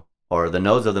Scorpio, or the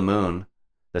nodes of the moon,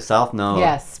 the south node.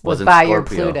 Yes, was in by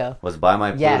Scorpio, your Pluto. Was by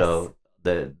my Pluto.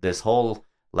 Yes. This whole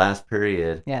last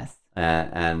period. Yes.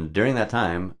 And during that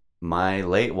time, my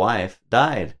late wife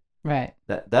died. Right.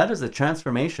 That is a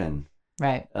transformation.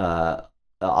 Right.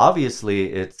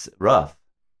 Obviously, it's rough.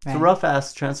 It's right. a rough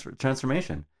ass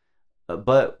transformation.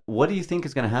 But what do you think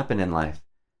is going to happen in life?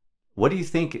 What do you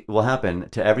think will happen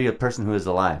to every person who is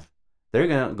alive?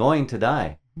 They're going to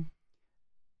die.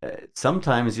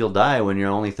 Sometimes you'll die when you're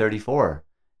only 34.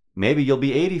 Maybe you'll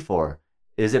be 84.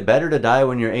 Is it better to die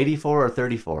when you're 84 or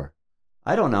 34?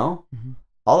 I don't know. Mm-hmm.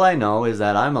 All I know is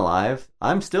that I'm alive.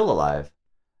 I'm still alive.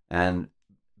 And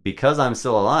because I'm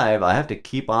still alive, I have to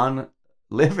keep on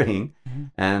living. Mm-hmm.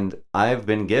 And I've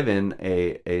been given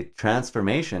a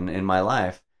transformation in my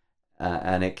life.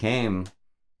 And it came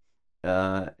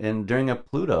during a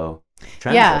Pluto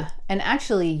transit. Yeah, and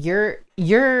actually,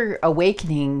 your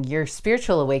awakening, your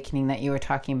spiritual awakening that you were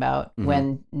talking about, mm-hmm.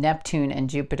 when Neptune and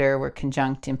Jupiter were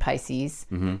conjunct in Pisces,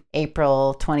 mm-hmm.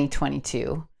 April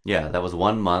 2022. Yeah, that was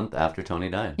 1 month after Tony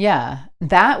died. Yeah,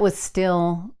 that was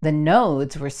still, the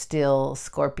nodes were still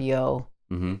Scorpio,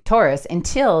 mm-hmm. Taurus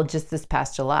until just this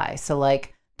past July. So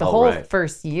like the whole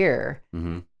first year.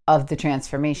 Mm-hmm. Of the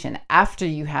transformation after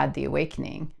you had the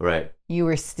awakening, right? You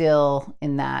were still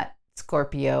in that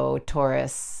Scorpio,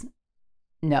 Taurus.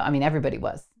 No, everybody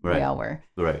was. Right. We all were.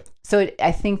 Right. So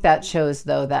I think that shows,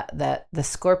 though, that the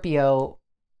Scorpio,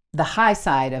 the high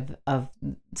side of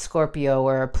Scorpio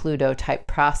or a Pluto type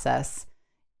process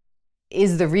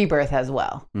is the rebirth as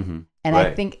well. Mm-hmm. And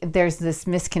I think there's this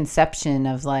misconception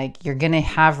of like, you're going to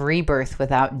have rebirth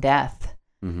without death.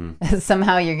 Mm-hmm.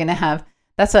 Somehow you're going to have.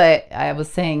 That's what I was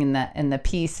saying in the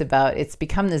piece about it's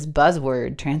become this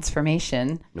buzzword,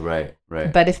 transformation. Right.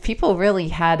 But if people really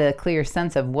had a clear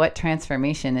sense of what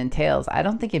transformation entails, I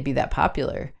don't think it'd be that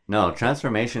popular. No,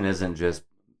 transformation isn't just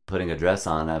putting a dress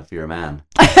on if you're a man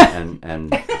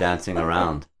and dancing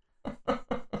around.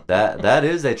 That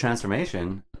is a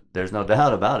transformation. There's no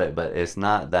doubt about it, but it's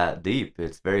not that deep.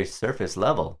 It's very surface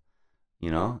level.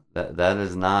 That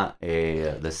is not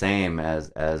the same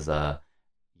as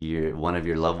one of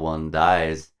your loved one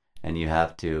dies and you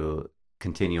have to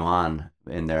continue on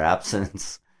in their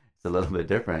absence. It's a little bit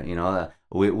different,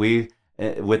 we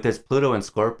with this Pluto and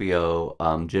Scorpio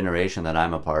generation that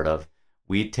I'm a part of,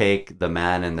 we take the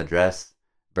man in the dress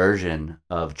version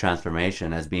of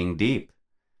transformation as being deep.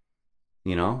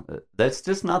 That's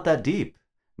just not that deep.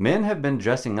 Men have been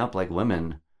dressing up like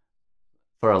women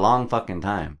for a long fucking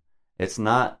time. It's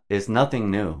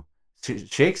nothing new.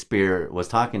 Shakespeare was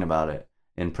talking about it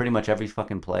in pretty much every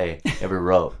fucking play ever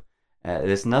wrote.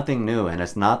 It's nothing new, and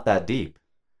it's not that deep.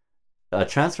 A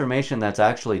transformation that's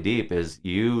actually deep is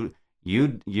you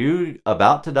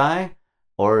about to die,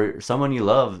 or someone you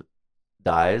love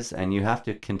dies, and you have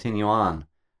to continue on.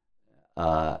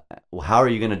 How are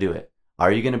you going to do it?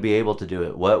 Are you going to be able to do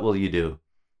it? What will you do?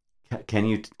 Can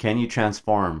you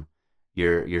transform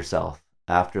yourself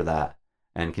after that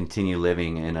and continue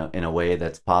living in a way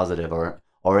that's positive, or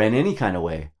in any kind of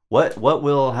way? What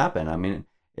will happen? I mean,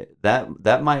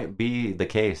 that might be the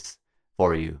case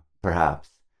for you, perhaps.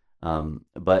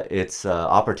 But it's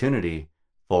opportunity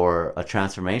for a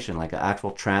transformation, like an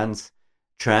actual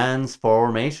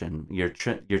transformation. You're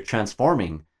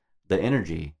transforming the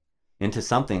energy into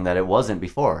something that it wasn't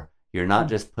before. You're not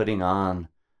just putting on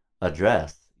a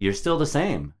dress. You're still the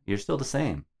same.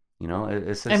 You know,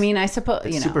 it's just, I mean, I suppose,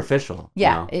 it's superficial.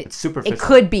 Yeah, you know? It's superficial. It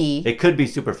could be. It could be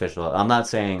superficial. I'm not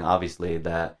saying, obviously,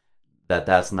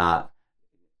 that's not,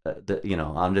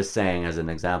 I'm just saying as an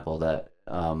example that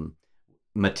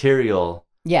material,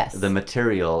 yes, the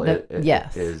material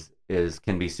yes, is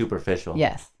can be superficial.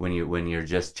 Yes. When you're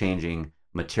just changing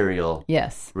material,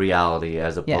 yes, reality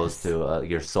as opposed yes. to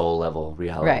your soul level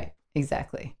reality. Right.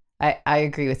 Exactly. I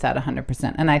agree with that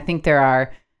 100%. And I think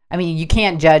I mean, you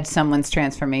can't judge someone's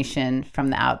transformation from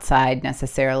the outside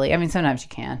necessarily. I mean, sometimes you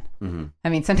can. Mm-hmm. I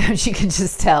mean, sometimes you can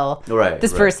just tell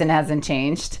this person hasn't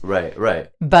changed. Right.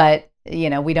 But,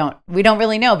 we don't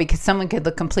really know, because someone could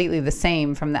look completely the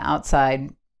same from the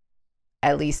outside,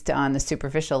 at least on the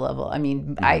superficial level. I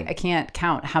mean, mm-hmm. I can't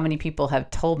count how many people have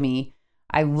told me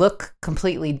I look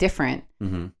completely different,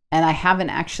 mm-hmm. and I haven't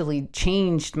actually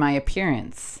changed my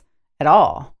appearance at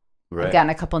all. Right. I've gotten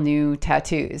a couple new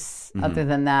tattoos. Mm-hmm. Other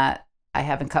than that, I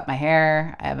haven't cut my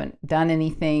hair. I haven't done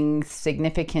anything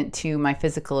significant to my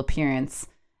physical appearance.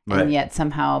 Right. And yet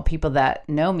somehow people that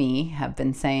know me have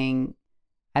been saying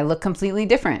I look completely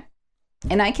different.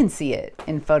 And I can see it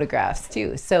in photographs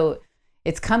too. So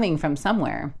it's coming from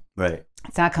somewhere. Right.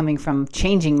 It's not coming from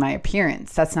changing my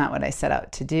appearance. That's not what I set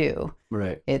out to do.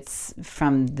 Right. It's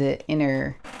from the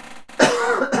inner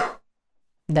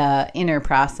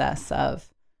process of,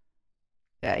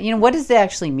 what does it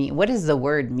actually mean? What does the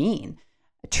word mean?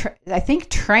 I think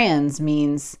trans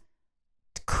means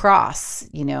cross,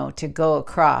 to go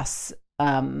across.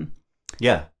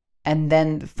 Yeah. And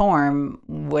then form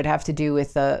would have to do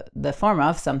with the form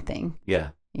of something. Yeah.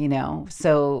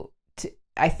 So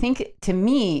I think to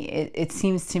me, it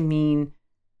seems to mean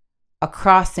a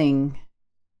crossing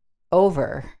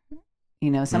over,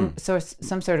 some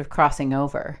sort of crossing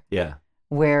over. Yeah.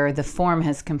 Where the form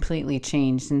has completely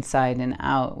changed inside and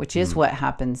out, which is what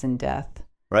happens in death.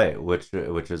 Right, which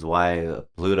is why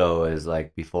Pluto is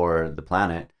like, before the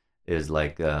planet, is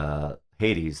like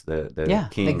Hades, the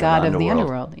king, the god of the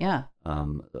underworld. Yeah.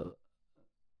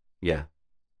 Yeah.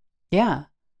 Yeah.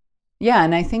 Yeah,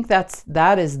 and I think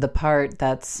that is the part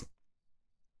that's.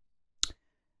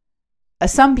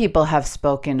 Some people have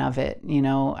spoken of it,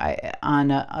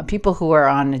 people who are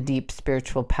on a deep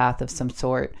spiritual path of some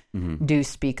sort, mm-hmm. do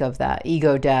speak of that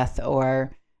ego death,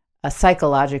 or a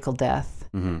psychological death,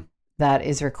 mm-hmm. that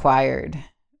is required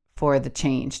for the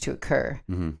change to occur.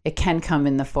 Mm-hmm. It can come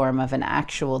in the form of an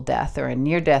actual death or a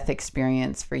near-death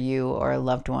experience for you or a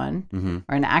loved one, mm-hmm.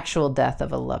 or an actual death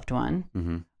of a loved one,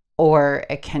 mm-hmm. or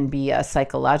it can be a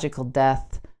psychological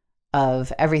death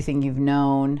of everything you've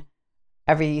known,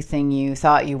 everything you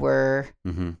thought you were,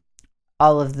 mm-hmm.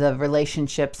 all of the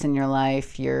relationships in your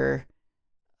life, your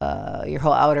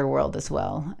whole outer world as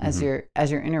well, mm-hmm.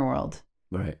 as your inner world.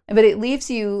 Right. But it leaves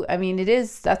you,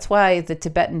 that's why the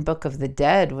Tibetan Book of the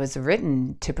Dead was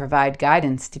written, to provide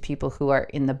guidance to people who are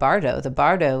in the bardo. The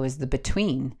bardo is the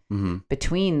between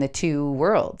the two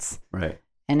worlds. Right.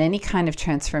 And any kind of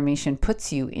transformation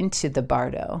puts you into the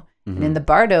bardo. Mm-hmm. And in the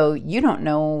bardo, you don't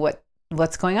know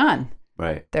what's going on.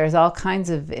 Right. There's all kinds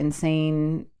of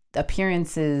insane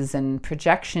appearances and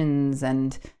projections,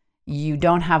 and you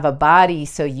don't have a body,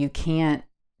 so you can't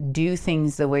do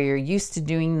things the way you're used to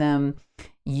doing them.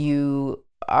 You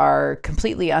are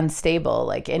completely unstable.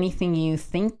 Like anything you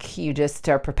think, you just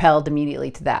are propelled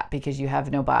immediately to that because you have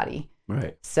no body.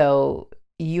 Right. So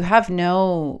you have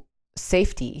no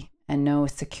safety and no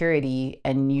security,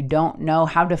 and you don't know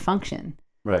how to function.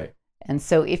 Right. And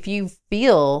so if you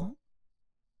feel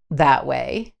that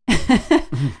way,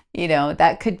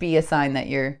 that could be a sign that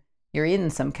you're in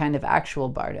some kind of actual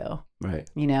bardo. Right.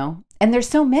 And there's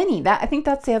so many. I think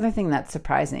that's the other thing that's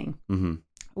surprising. Mm-hmm.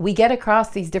 We get across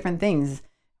these different things.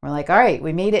 We're like, all right,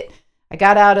 we made it. I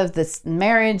got out of this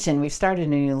marriage and we've started a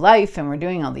new life and we're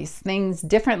doing all these things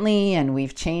differently and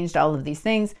we've changed all of these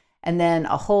things. And then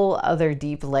a whole other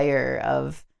deep layer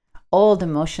of old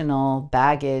emotional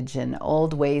baggage and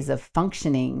old ways of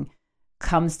functioning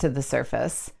comes to the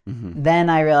surface. Mm-hmm. Then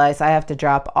I realize I have to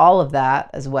drop all of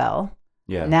that as well.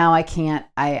 Yeah. Now I can't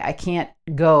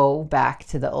go back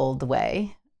to the old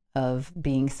way of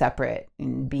being separate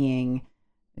and being,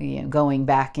 going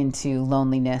back into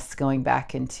loneliness, going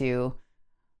back into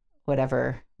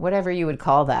whatever you would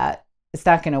call that. It's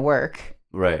not going to work.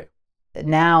 Right.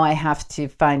 Now I have to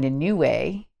find a new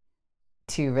way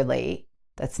to relate.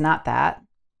 That's not that.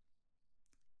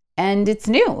 And it's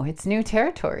new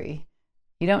territory.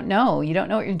 You don't know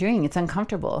what you're doing. It's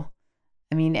uncomfortable.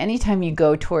 I mean, anytime you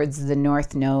go towards the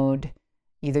North Node,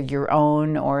 either your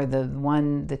own or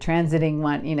the transiting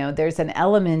one, there's an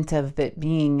element of it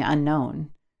being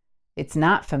unknown. It's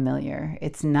not familiar.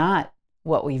 It's not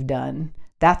what we've done.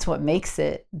 That's what makes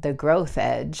it the growth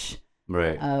edge.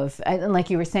 Right. And like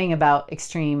you were saying about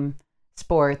extreme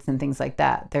sports and things like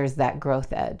that, there's that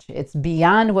growth edge. It's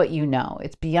beyond what you know.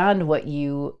 It's beyond what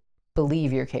you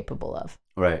believe you're capable of.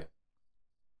 Right.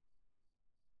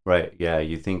 Right. Yeah.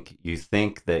 You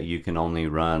think that you can only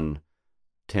run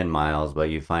 10 miles, but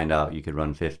you find out you could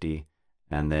run 50.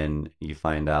 And then you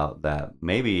find out that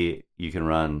maybe you can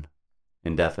run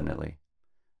indefinitely.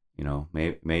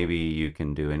 Maybe you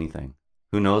can do anything.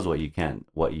 Who knows what you can't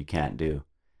do?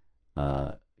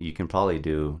 You can probably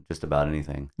do just about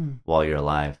anything while you're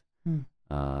alive,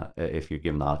 if you're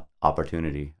given the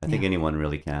opportunity. I think anyone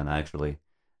really can, actually.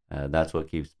 That's what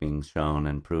keeps being shown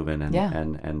and proven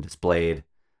and displayed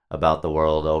about the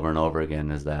world over and over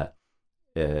again, is that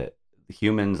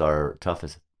humans are tough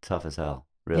as hell,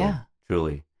 really,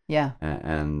 truly. Yeah.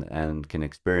 And can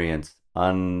experience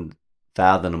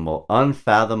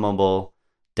unfathomable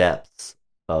depths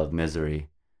of misery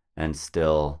and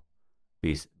still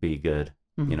be good.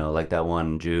 Mm-hmm. Like that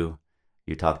one Jew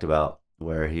you talked about,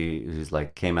 where he's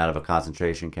like came out of a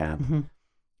concentration camp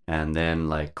and then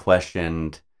like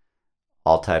questioned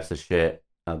all types of shit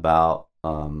about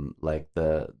like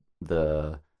the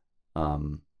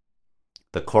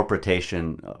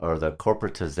corporatization or the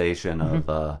corporatization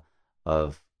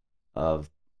of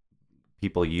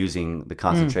people using the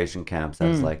concentration camps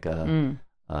as like a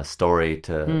story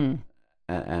to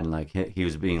and like he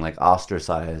was being like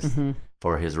ostracized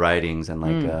for his writings and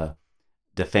like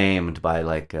defamed by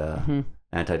like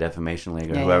Anti-Defamation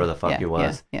League or whoever the fuck he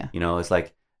was. It's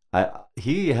like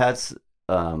he had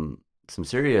some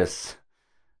serious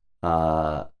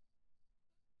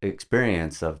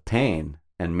experience of pain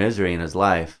and misery in his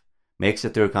life, makes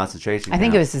it through a concentration camp. I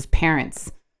think it was his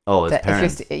parents. Oh, his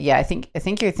parents. I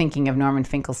think you're thinking of Norman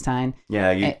Finkelstein.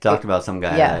 Yeah, you talked about some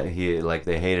guy that he like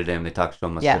they hated him. They talked so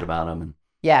much shit about him.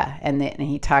 And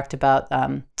he talked about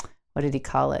what did he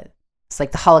call it? It's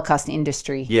like the Holocaust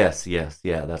industry. Yes, that's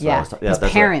what I was talking. His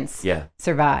parents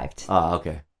survived. Oh,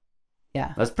 okay.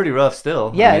 Yeah, that's pretty rough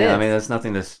still. Yeah, it is. I mean, that's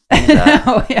nothing to sneeze at.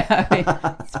 No,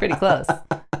 it's pretty close.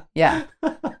 Yeah,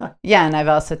 and I've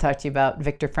also talked to you about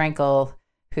Viktor Frankl,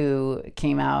 who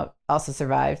came out, also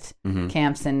survived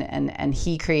camps, and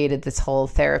he created this whole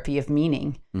therapy of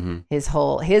meaning. His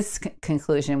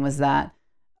conclusion was that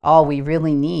all we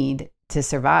really need to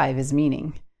survive is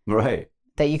meaning. Right.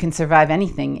 That you can survive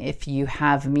anything if you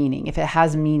have meaning, if it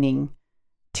has meaning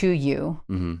to you,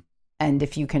 and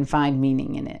if you can find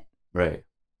meaning in it. Right.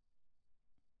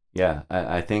 Yeah,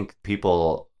 I think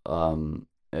people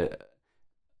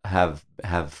have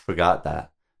forgot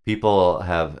that. People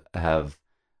have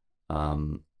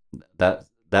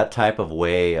that type of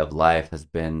way of life has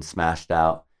been smashed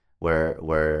out,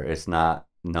 where it's not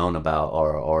known about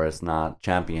or it's not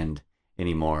championed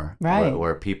anymore. Right.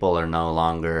 Where people are no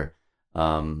longer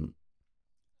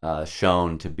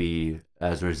shown to be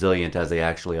as resilient as they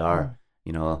actually are.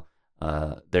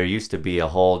 There used to be a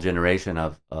whole generation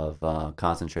of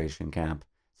concentration camp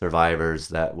survivors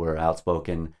that were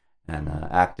outspoken and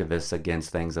activists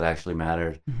against things that actually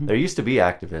mattered. There used to be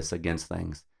activists against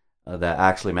things that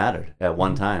actually mattered at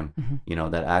one time.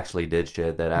 That actually did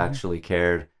shit, that actually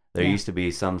cared. There used to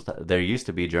be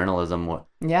journalism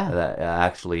that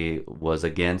actually was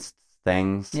against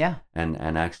things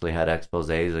and actually had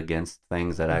exposés against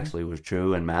things that actually was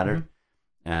true and mattered.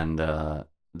 And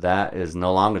that is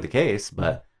no longer the case,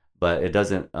 but it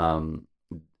doesn't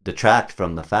detract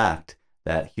from the fact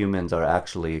that humans are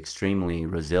actually extremely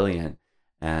resilient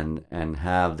and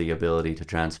have the ability to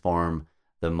transform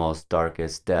the most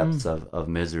darkest depths of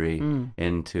misery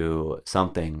into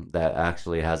something that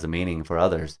actually has a meaning for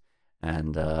others.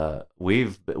 And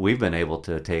we've been able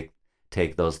to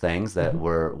take those things that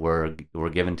were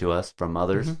given to us from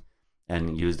others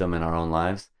and use them in our own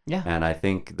lives. Yeah. And I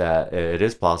think that it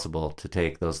is possible to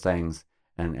take those things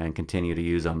and continue to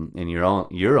use them in your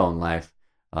own life.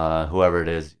 Whoever it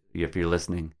is, if you're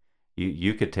listening,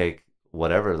 you could take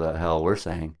whatever the hell we're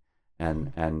saying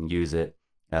and use it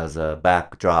as a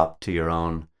backdrop to your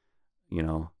own,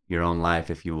 your own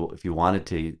life. If you wanted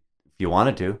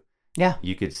to, Yeah.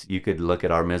 you could look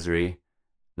at our misery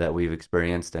that we've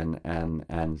experienced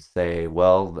and say,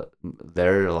 well,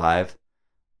 they're alive.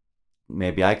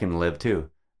 Maybe I can live too.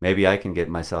 Maybe I can get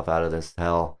myself out of this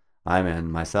hell I'm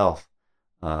in myself,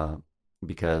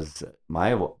 because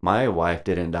my wife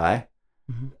didn't die.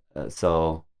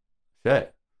 So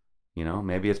shit,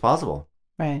 maybe it's possible.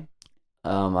 Right.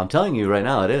 I'm telling you right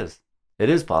now, it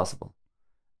is possible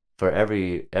for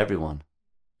everyone.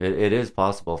 It is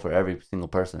possible for every single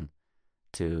person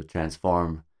to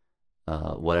transform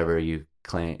whatever you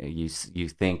claim you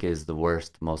think is the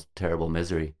worst, most terrible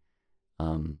misery,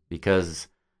 because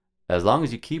as long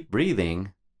as you keep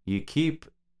breathing, you keep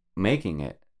making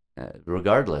it,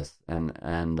 regardless,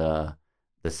 and the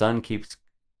sun keeps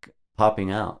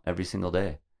popping out every single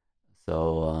day.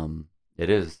 So it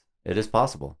is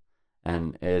possible,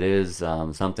 and it is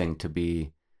something to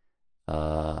be.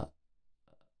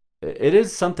 It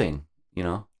is something,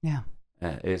 Yeah.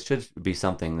 It should be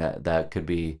something that could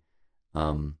be,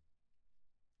 that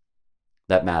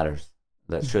matters,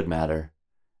 that should matter,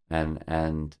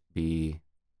 and be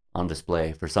on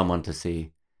display for someone to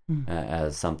see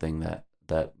as something that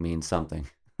means something.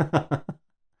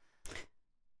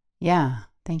 Yeah.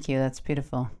 Thank you. That's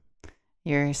beautiful.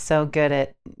 You're so good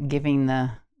at giving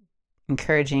the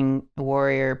encouraging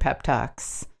warrior pep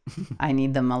talks. I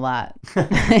need them a lot.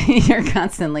 You're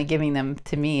constantly giving them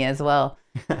to me as well.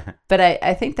 But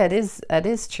I think that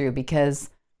is true, because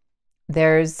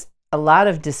there's a lot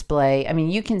of display. I mean,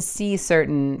 you can see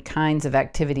certain kinds of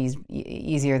activities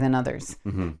easier than others.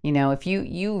 If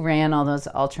you ran all those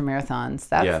ultra marathons,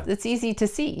 it's easy to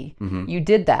see. You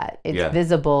did that. It's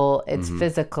visible. It's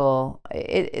physical.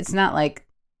 It's not like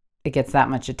it gets that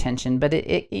much attention, but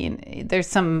there's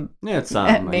some,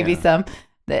 maybe some.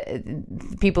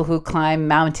 People who climb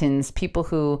mountains, people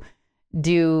who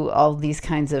do all these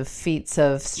kinds of feats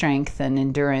of strength and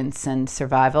endurance and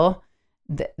survival,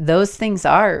 those things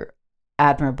are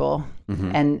admirable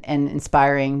and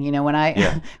inspiring. When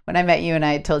I when I met you and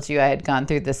I had told you I had gone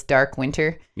through this dark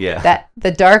winter, that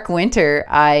the dark winter,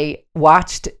 I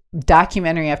watched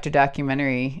documentary after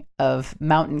documentary of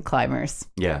mountain climbers.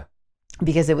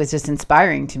 Because it was just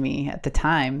inspiring to me at the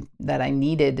time that I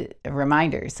needed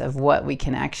reminders of what we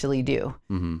can actually do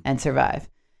and survive.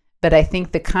 But I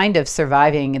think the kind of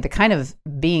surviving, the kind of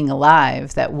being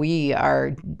alive that we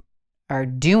are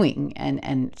doing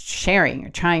and sharing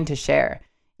or trying to share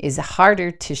is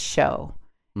harder to show.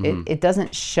 It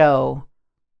doesn't show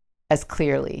as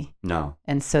clearly. No.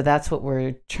 And so that's what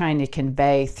we're trying to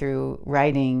convey through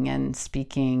writing and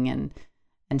speaking and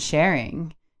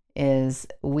sharing. Is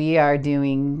we're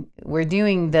doing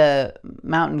the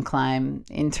mountain climb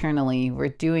internally. We're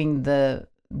doing the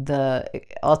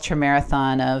ultra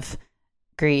marathon of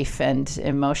grief and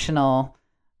emotional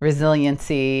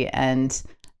resiliency and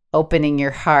opening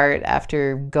your heart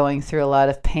after going through a lot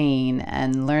of pain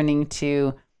and learning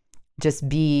to just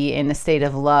be in a state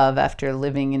of love after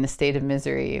living in a state of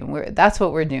misery. And that's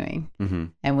what we're doing.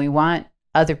 And we want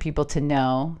other people to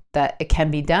know that it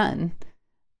can be done.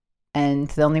 And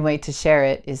the only way to share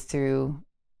it is through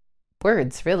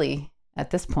words, really, at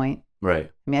this point. Right.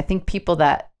 I mean, I think people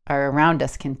that are around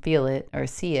us can feel it or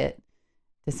see it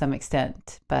to some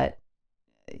extent. But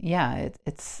yeah,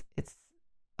 it's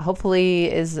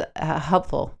hopefully is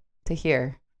helpful to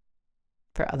hear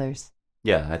for others.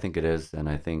 Yeah, I think it is. And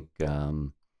I think,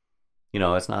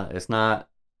 it's not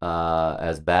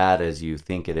as bad as you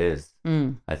think it is.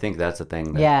 I think that's the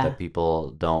thing that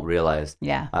people don't realize.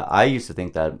 I used to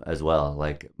think that as well.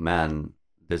 Like, man,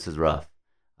 this is rough.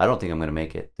 I don't think I'm going to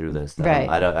make it through this. Right.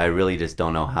 I really just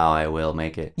don't know how I will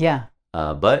make it.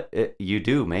 But you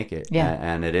do make it.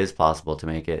 And it is possible to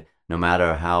make it, no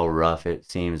matter how rough it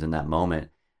seems in that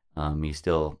moment.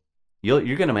 You're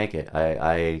going to make it.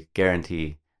 I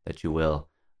guarantee that you will.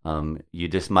 You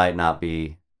just might not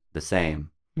be the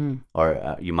same.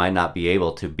 Or you might not be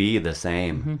able to be the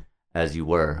same as you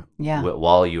were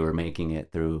while you were making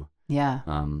it through.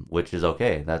 Which is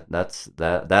okay.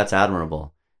 That's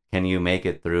admirable. Can you make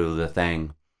it through the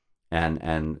thing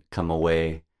and come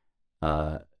away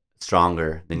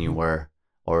stronger than you were,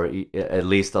 or at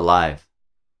least alive?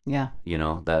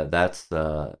 That's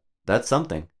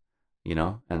something.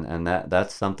 And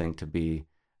that's something to be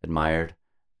admired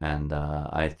And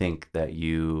I think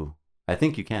you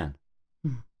can.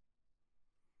 Mm.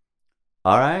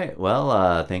 All right.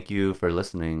 Well, thank you for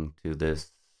listening to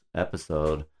this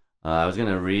episode. I was going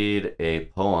to read a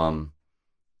poem.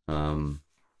 Um,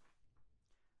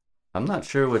 I'm not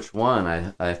sure which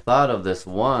one. I thought of this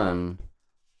one,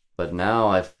 but now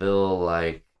I feel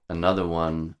like another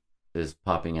one is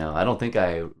popping out. I don't think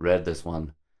I read this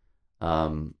one, but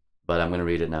I'm going to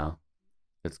read it now.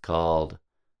 It's called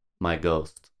My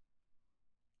Ghost.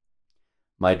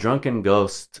 My drunken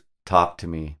ghost talked to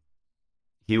me.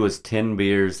 He was 10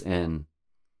 beers in.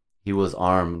 He was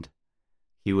armed.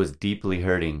 He was deeply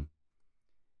hurting.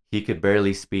 He could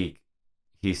barely speak.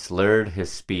 He slurred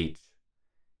his speech.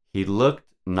 He looked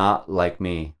not like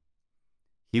me.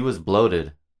 He was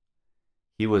bloated.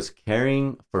 He was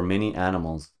caring for many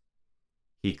animals.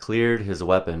 He cleared his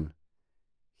weapon.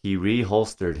 He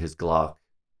reholstered his Glock.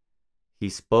 He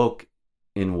spoke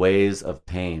in ways of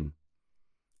pain.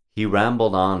 He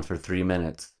rambled on for 3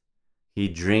 minutes. He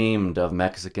dreamed of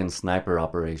Mexican sniper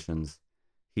operations.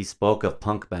 He spoke of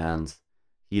punk bands.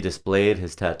 He displayed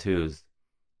his tattoos.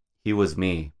 He was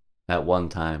me, at one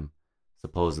time,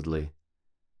 supposedly.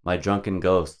 My drunken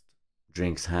ghost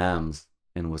drinks hams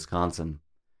in Wisconsin.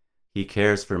 He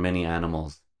cares for many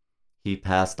animals. He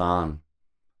passed on.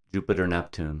 Jupiter,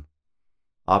 Neptune.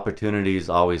 Opportunities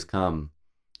always come,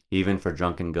 even for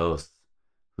drunken ghosts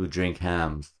who drink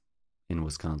hams in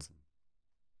Wisconsin.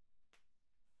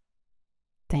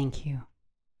 Thank you.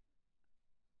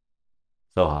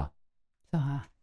 Soha. Soha.